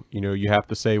 So, you know, you have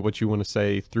to say what you want to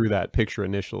say through that picture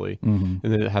initially. Mm-hmm.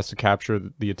 And then it has to capture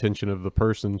the attention of the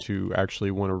person to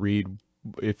actually want to read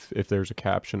if there's a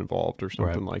caption involved or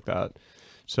something like that.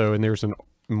 So, and there's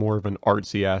more of an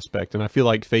artsy aspect. And I feel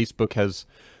like Facebook has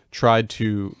tried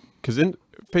to, because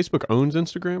Facebook owns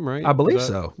Instagram, right? I believe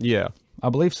so. Yeah. I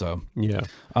believe so. Yeah.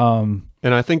 And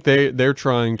I think they're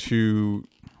trying to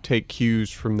take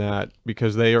cues from that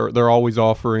because they're always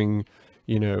offering,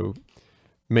 you know,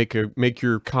 make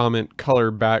your comment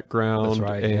color background. That's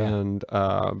right, and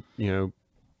you know,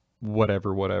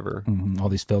 whatever. All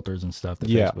these filters and stuff that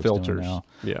Facebook's filters doing now.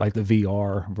 Yeah, like the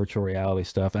VR virtual reality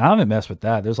stuff. And I haven't messed with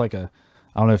that. There's like I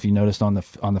don't know if you noticed on the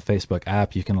Facebook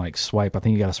app, you can like swipe. I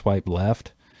think you got to swipe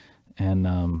left,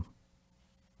 and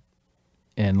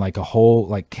like a whole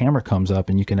like camera comes up,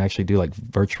 and you can actually do like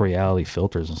virtual reality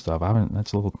filters and stuff.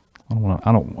 That's a little. I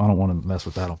don't want to mess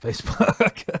with that on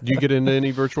Facebook. Do you get into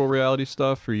any virtual reality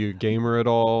stuff? Are you a gamer at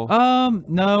all?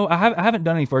 No, I haven't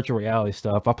done any virtual reality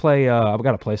stuff. I play. I've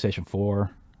got a PlayStation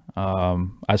 4.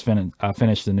 I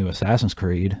finished the new Assassin's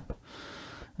Creed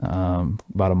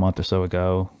about a month or so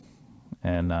ago,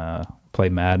 and play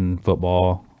Madden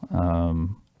football.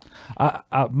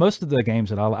 I most of the games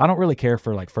that I don't really care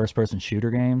for like first person shooter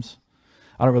games.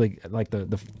 I don't really like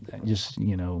the just,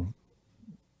 you know,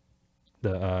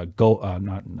 the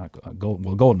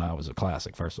GoldenEye was a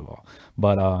classic, first of all,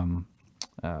 but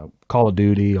Call of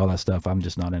Duty, all that stuff. I'm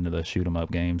just not into the shoot 'em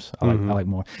up games. I like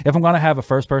more. If I'm gonna have a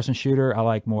first person shooter, I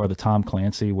like more of the Tom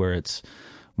Clancy where it's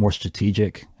more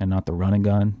strategic and not the run and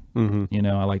gun. You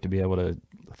know, I like to be able to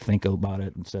think about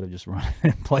it instead of just running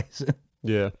and placing.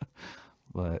 Yeah.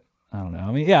 But I don't know.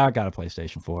 I mean, yeah, I got a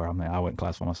PlayStation 4. I mean, I wouldn't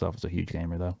classify myself as a huge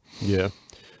gamer though. Yeah.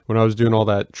 When I was doing all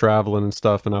that traveling and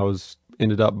stuff, and I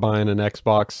ended up buying an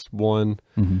Xbox One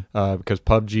because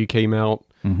PUBG came out.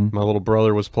 My little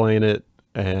brother was playing it,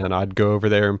 and I'd go over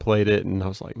there and played it, and I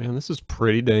was like, man, this is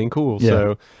pretty dang cool.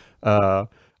 Yeah. So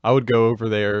I would go over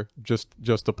there just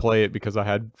to play it because I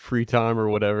had free time or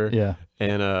whatever. Yeah.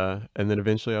 And then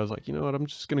eventually I was like, you know what, I'm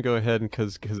just gonna go ahead and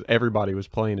because everybody was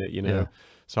playing it, you know. Yeah.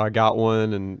 So I got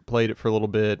one and played it for a little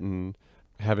bit, and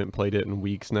haven't played it in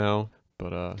weeks now.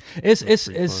 But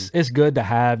it's good to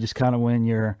have just kind of when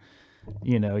you're,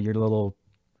 you know, your little,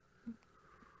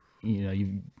 you know,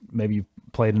 you've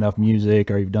played enough music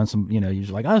or you've done some, you know, you're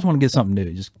just like, I just want to get something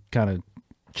new. Just kind of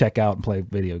check out and play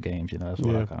video games. You know, that's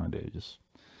what I kind of do. Just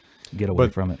get away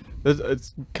from it.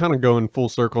 It's kind of going full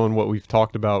circle on what we've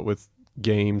talked about with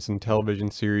games and television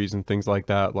series and things like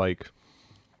that. Like,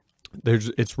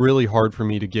 it's really hard for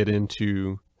me to get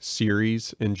into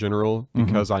series in general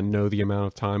because I know the amount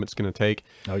of time it's going to take.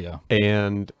 Oh yeah.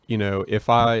 And you know, if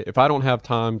I don't have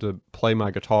time to play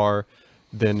my guitar,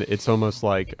 then it's almost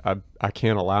like I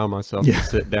can't allow myself to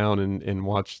sit down and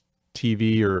watch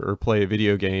TV or play a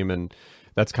video game. And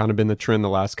that's kind of been the trend the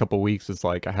last couple of weeks. Is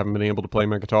like I haven't been able to play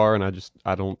my guitar, and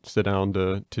I don't sit down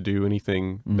to do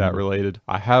anything that related.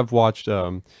 I have watched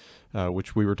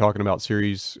which we were talking about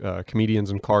series,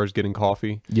 Comedians in Cars Getting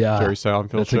Coffee. Yeah, Jerry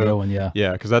Seinfeld that's show. A good one, yeah.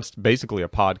 Yeah, because that's basically a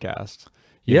podcast.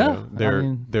 You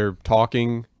know, they're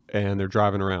talking and they're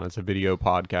driving around. It's a video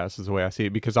podcast is the way I see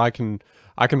it, because I can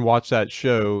watch that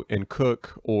show and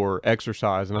cook or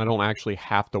exercise, and I don't actually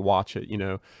have to watch it. You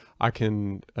know, I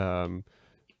can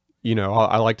you know,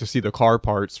 I like to see the car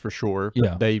parts for sure.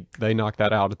 Yeah. They knock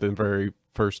that out at the very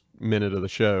first minute of the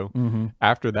show.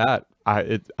 After that,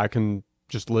 I can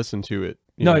just listen to it.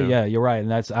 No, yeah, you're right,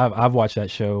 and I've watched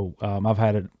that show. I've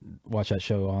had to watch that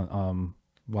show on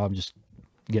while I'm just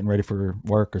getting ready for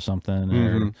work or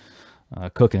something, or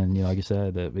cooking. You know, like you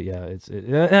said. But yeah,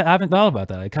 I haven't thought about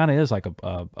that. It kind of is like a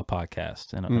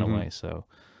podcast in a way. So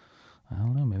I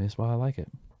don't know. Maybe that's why I like it.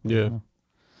 Yeah.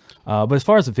 But as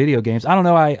far as the video games, I don't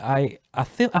know. I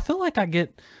feel like I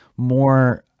get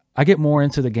more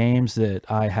into the games that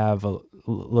I have a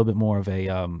little bit more of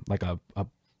a like a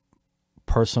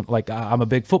person. Like I'm a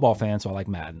big football fan, so I like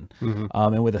Madden.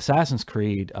 And with Assassin's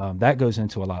Creed, that goes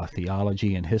into a lot of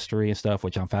theology and history and stuff,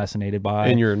 which I'm fascinated by.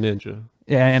 And you're a ninja.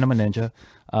 Yeah, and I'm a ninja.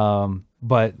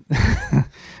 But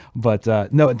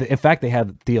no, in fact, they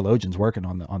had theologians working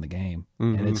on the game,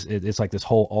 and it's like this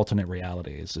whole alternate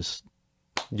reality. It's just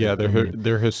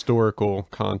their historical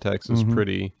context is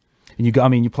pretty. And you get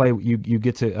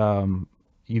to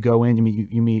you go in,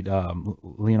 you meet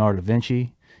Leonardo da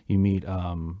Vinci, you meet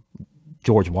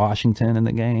George Washington in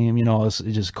the game. You know, it's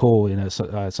just cool. You know,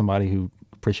 somebody who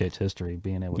appreciates history,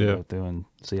 being able to go through and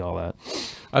see all that.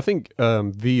 I think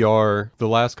VR the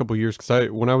last couple of years, because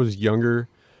when I was younger,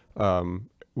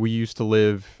 we used to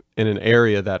live in an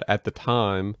area that at the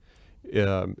time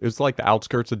it was like the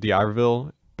outskirts of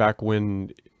D'Iberville back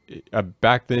when,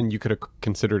 back then you could have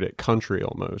considered it country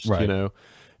almost, Right. you know,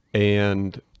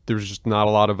 and there was just not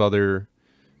a lot of other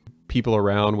people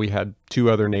around. We had two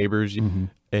other neighbors,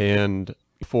 and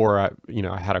before I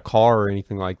had a car or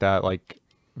anything like that, like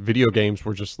video games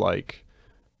were just like,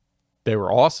 they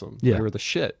were awesome. Yeah. They were the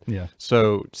shit. Yeah.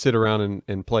 So sit around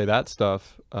and play that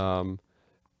stuff. And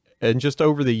just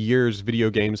over the years, video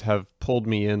games have pulled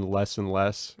me in less and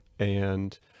less.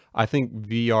 And I think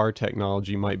VR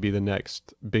technology might be the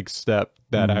next big step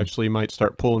that actually might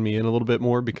start pulling me in a little bit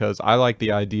more, because I like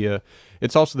the idea.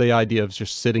 It's also the idea of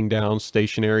just sitting down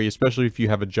stationary, especially if you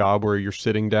have a job where you're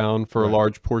sitting down for a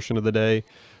large portion of the day.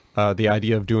 The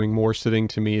idea of doing more sitting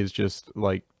to me is just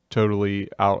like totally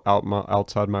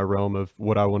outside my realm of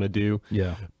what I want to do.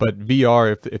 Yeah. But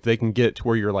VR, if they can get to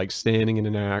where you're like standing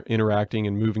and interacting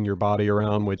and moving your body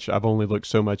around, which I've only looked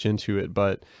so much into it,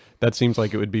 but that seems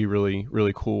like it would be really,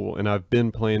 really cool. And I've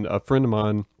been playing, a friend of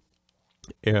mine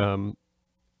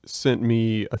sent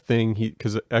me a thing,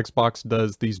 because Xbox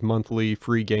does these monthly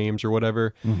free games or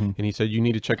whatever, and he said, you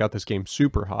need to check out this game,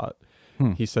 Super Hot.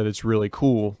 He said it's really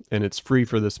cool and it's free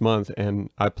for this month,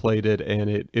 and I played it and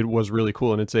it was really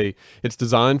cool, and it's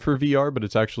designed for VR, but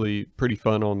it's actually pretty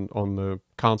fun on the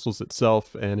consoles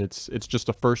itself, and it's just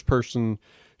a first person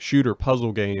shooter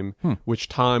puzzle game, which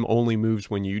time only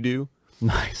moves when you do.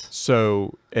 Nice.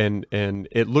 So and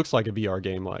it looks like a VR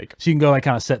game, like, So you can go like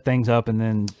kind of set things up and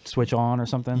then switch on or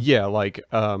something. yeah, like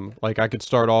I could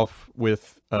start off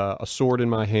with a sword in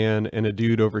my hand and a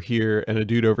dude over here and a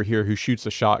dude over here who shoots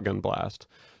a shotgun blast.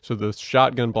 So the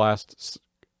shotgun blast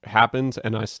happens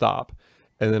and I stop,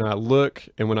 and then I look,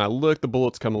 and when I look, the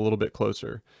bullets come a little bit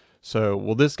closer. So,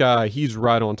 well, this guy, he's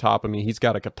right on top of me. He's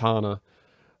got a katana.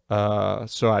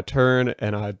 So I turn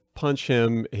and I punch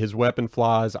him, his weapon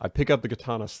flies, I pick up the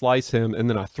katana, slice him, and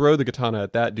then I throw the katana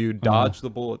at that dude, dodge the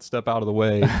bullet, step out of the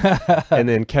way, and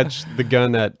then catch the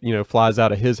gun that, flies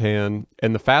out of his hand.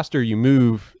 And the faster you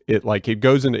move, it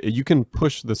goes into, you can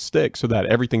push the stick so that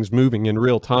everything's moving in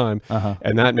real time,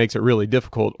 and that makes it really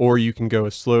difficult. Or you can go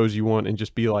as slow as you want and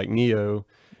just be like Neo,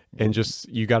 and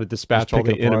you got to dispatch all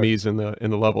the enemies in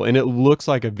the level. And it looks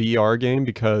like a VR game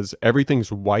because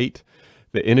everything's white.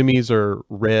 The enemies are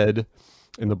red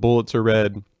and the bullets are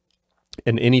red,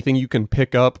 and anything you can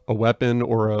pick up, a weapon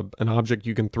or an object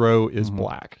you can throw, is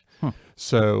black.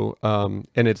 So,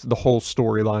 and it's, the whole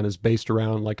storyline is based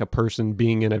around like a person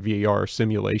being in a VR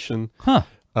simulation,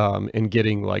 and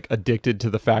getting like addicted to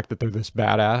the fact that they're this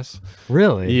badass.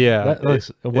 Really? Yeah.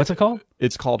 What's it called?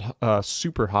 It's called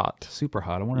Super Hot. Super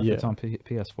Hot. I wonder if it's on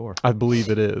PS4. I believe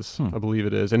it is. I believe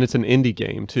it is. And it's an indie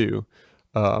game too.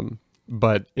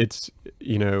 But it's,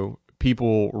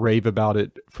 people rave about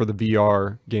it for the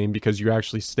VR game because you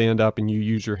actually stand up and you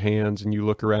use your hands and you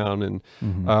look around, and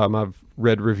I've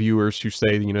read reviewers who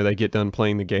say, they get done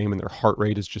playing the game and their heart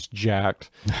rate is just jacked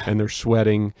and they're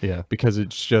sweating because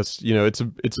it's just,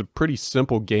 it's a pretty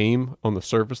simple game on the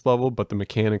surface level, but the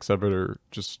mechanics of it are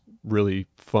just really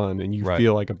fun and you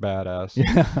feel like a badass.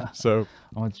 Yeah. So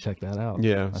I want to check that out.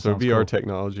 Yeah. That So VR cool.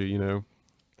 technology,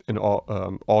 and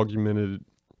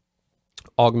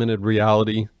augmented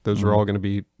reality, those are all going to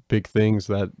be big things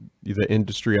that the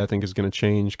industry, I think, is going to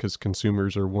change because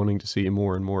consumers are wanting to see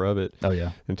more and more of it. Oh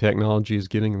yeah. And technology is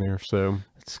getting there. So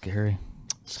it's scary.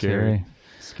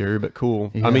 Scary, but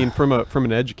cool. Yeah. I mean, from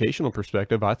an educational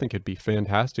perspective, I think it'd be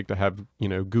fantastic to have,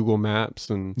 Google Maps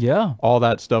and all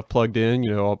that stuff plugged in,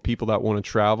 all people that want to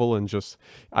travel, and just,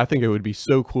 I think it would be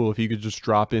so cool if you could just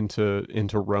drop into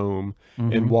Rome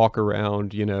and walk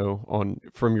around,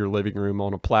 from your living room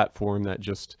on a platform that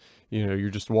just, you're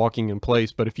just walking in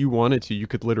place. But if you wanted to, you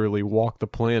could literally walk the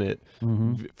planet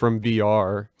from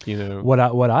VR,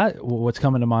 What's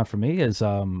coming to mind for me is,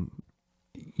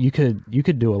 you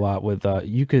could do a lot with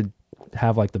you could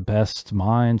have like the best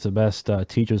minds, the best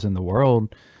teachers in the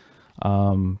world.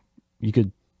 You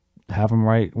could have them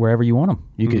right wherever you want them.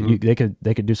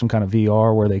 They could do some kind of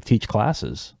VR where they teach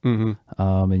classes,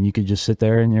 and you could just sit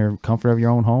there in your comfort of your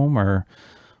own home or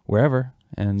wherever.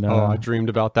 And I dreamed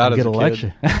about that as get a a kid.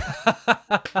 lecture.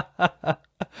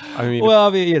 I mean,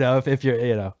 if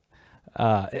you're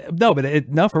no, but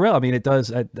no, for real. I mean, it does.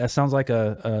 That sounds like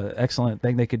a excellent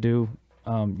thing they could do.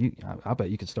 I bet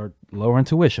you could start lowering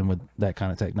tuition with that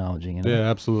kind of technology. Yeah,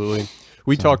 absolutely.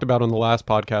 We talked about on the last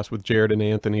podcast with Jared and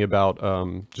Anthony about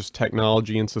just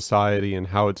technology in society and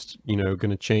how it's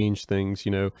going to change things.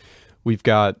 We've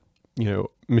got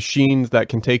machines that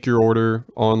can take your order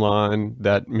online,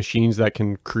 that machines that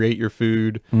can create your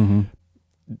food.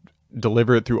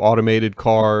 deliver it through automated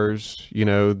cars. You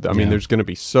know, I mean, there's going to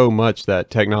be so much that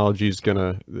technology is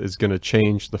gonna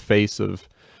change the face of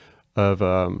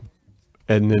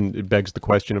and then it begs the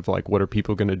question of like, what are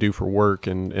people going to do for work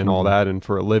and all that and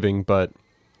for a living? But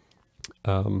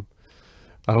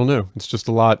I don't know. It's just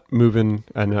a lot moving,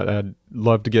 and I'd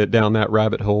love to get down that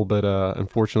rabbit hole, but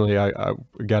unfortunately, I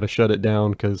got to shut it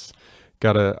down because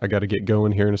I gotta get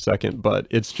going here in a second. But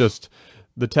it's just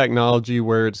the technology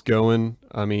where it's going.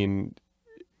 I mean,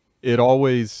 you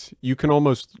can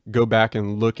almost go back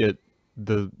and look at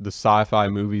the sci-fi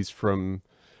movies from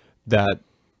that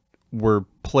were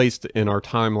placed in our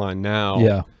timeline now.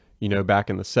 Yeah. You know, back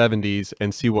in the 70s,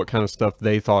 and see what kind of stuff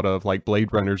they thought of. Like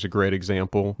Blade Runner is a great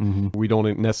example. We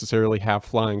don't necessarily have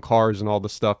flying cars and all the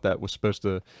stuff that was supposed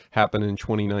to happen in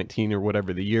 2019 or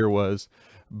whatever the year was,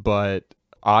 but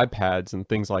iPads and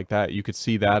things like that, you could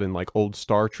see that in like old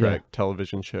Star Trek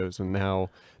television shows, and now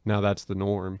that's the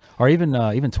norm. Or even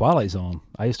Twilight Zone.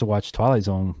 I used to watch Twilight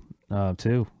Zone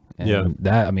too. And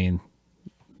that, I mean,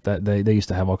 that they used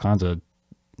to have all kinds of,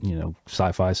 you know,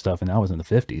 sci-fi stuff, and that was in the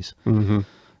 50s.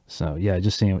 So yeah,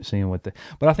 just seeing what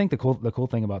but I think the cool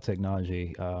thing about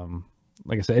technology,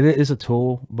 like I said, it is a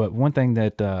tool. But one thing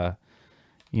that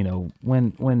you know,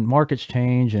 when markets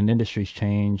change and industries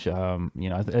change, you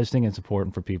know, I just think it's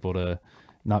important for people to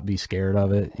not be scared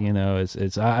of it. You know,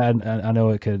 I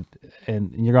know it could,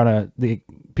 and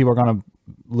people are gonna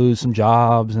lose some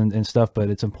jobs and stuff, but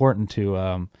it's important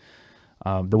to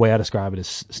the way I describe it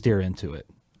is steer into it.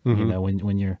 You know,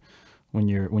 when you're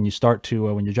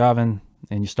driving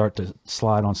and you start to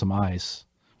slide on some ice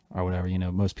or whatever, you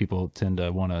know, most people tend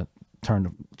to want to turn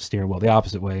the steering wheel the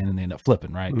opposite way, and then they end up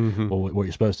flipping, right? Well, what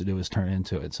you're supposed to do is turn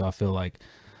into it. So I feel like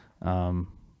when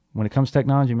it comes to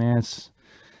technology, man,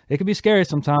 it can be scary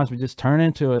sometimes, but just turn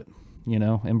into it, you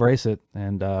know, embrace it,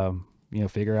 and you know,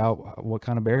 figure out what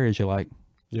kind of barriers you like.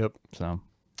 Yep. So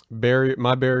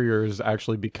my barrier is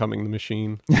actually becoming the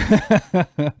machine.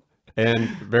 And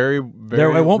very it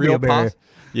won't be a barrier.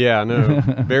 Yeah, no,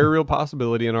 very real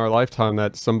possibility in our lifetime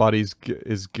that somebody's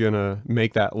is gonna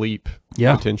make that leap.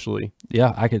 Yeah, potentially.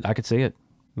 Yeah, I could see it.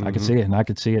 I could see it, and I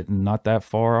could see it not that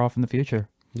far off in the future.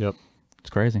 Yep, it's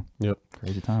crazy. Yep,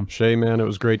 crazy time. Shea, man, it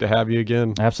was great to have you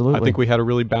again. Absolutely. I think we had a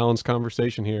really balanced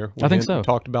conversation here. I think so. We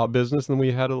talked about business, and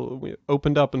then we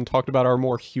opened up and talked about our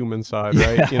more human side,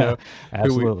 right? Yeah, you know,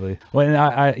 absolutely. Well, and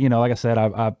I, you know, like I said,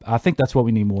 I think that's what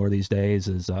we need more these days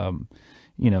is,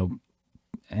 you know.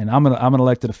 And I'm an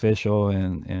elected official,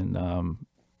 and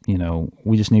you know,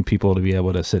 we just need people to be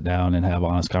able to sit down and have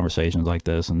honest conversations like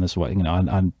this. And this way, you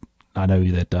know, I know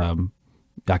that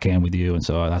I can with you, and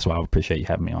so that's why I appreciate you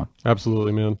having me on.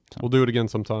 Absolutely, man. We'll do it again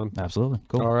sometime. Absolutely,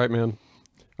 cool. All right, man.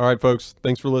 All right, folks.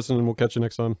 Thanks for listening. We'll catch you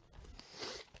next time.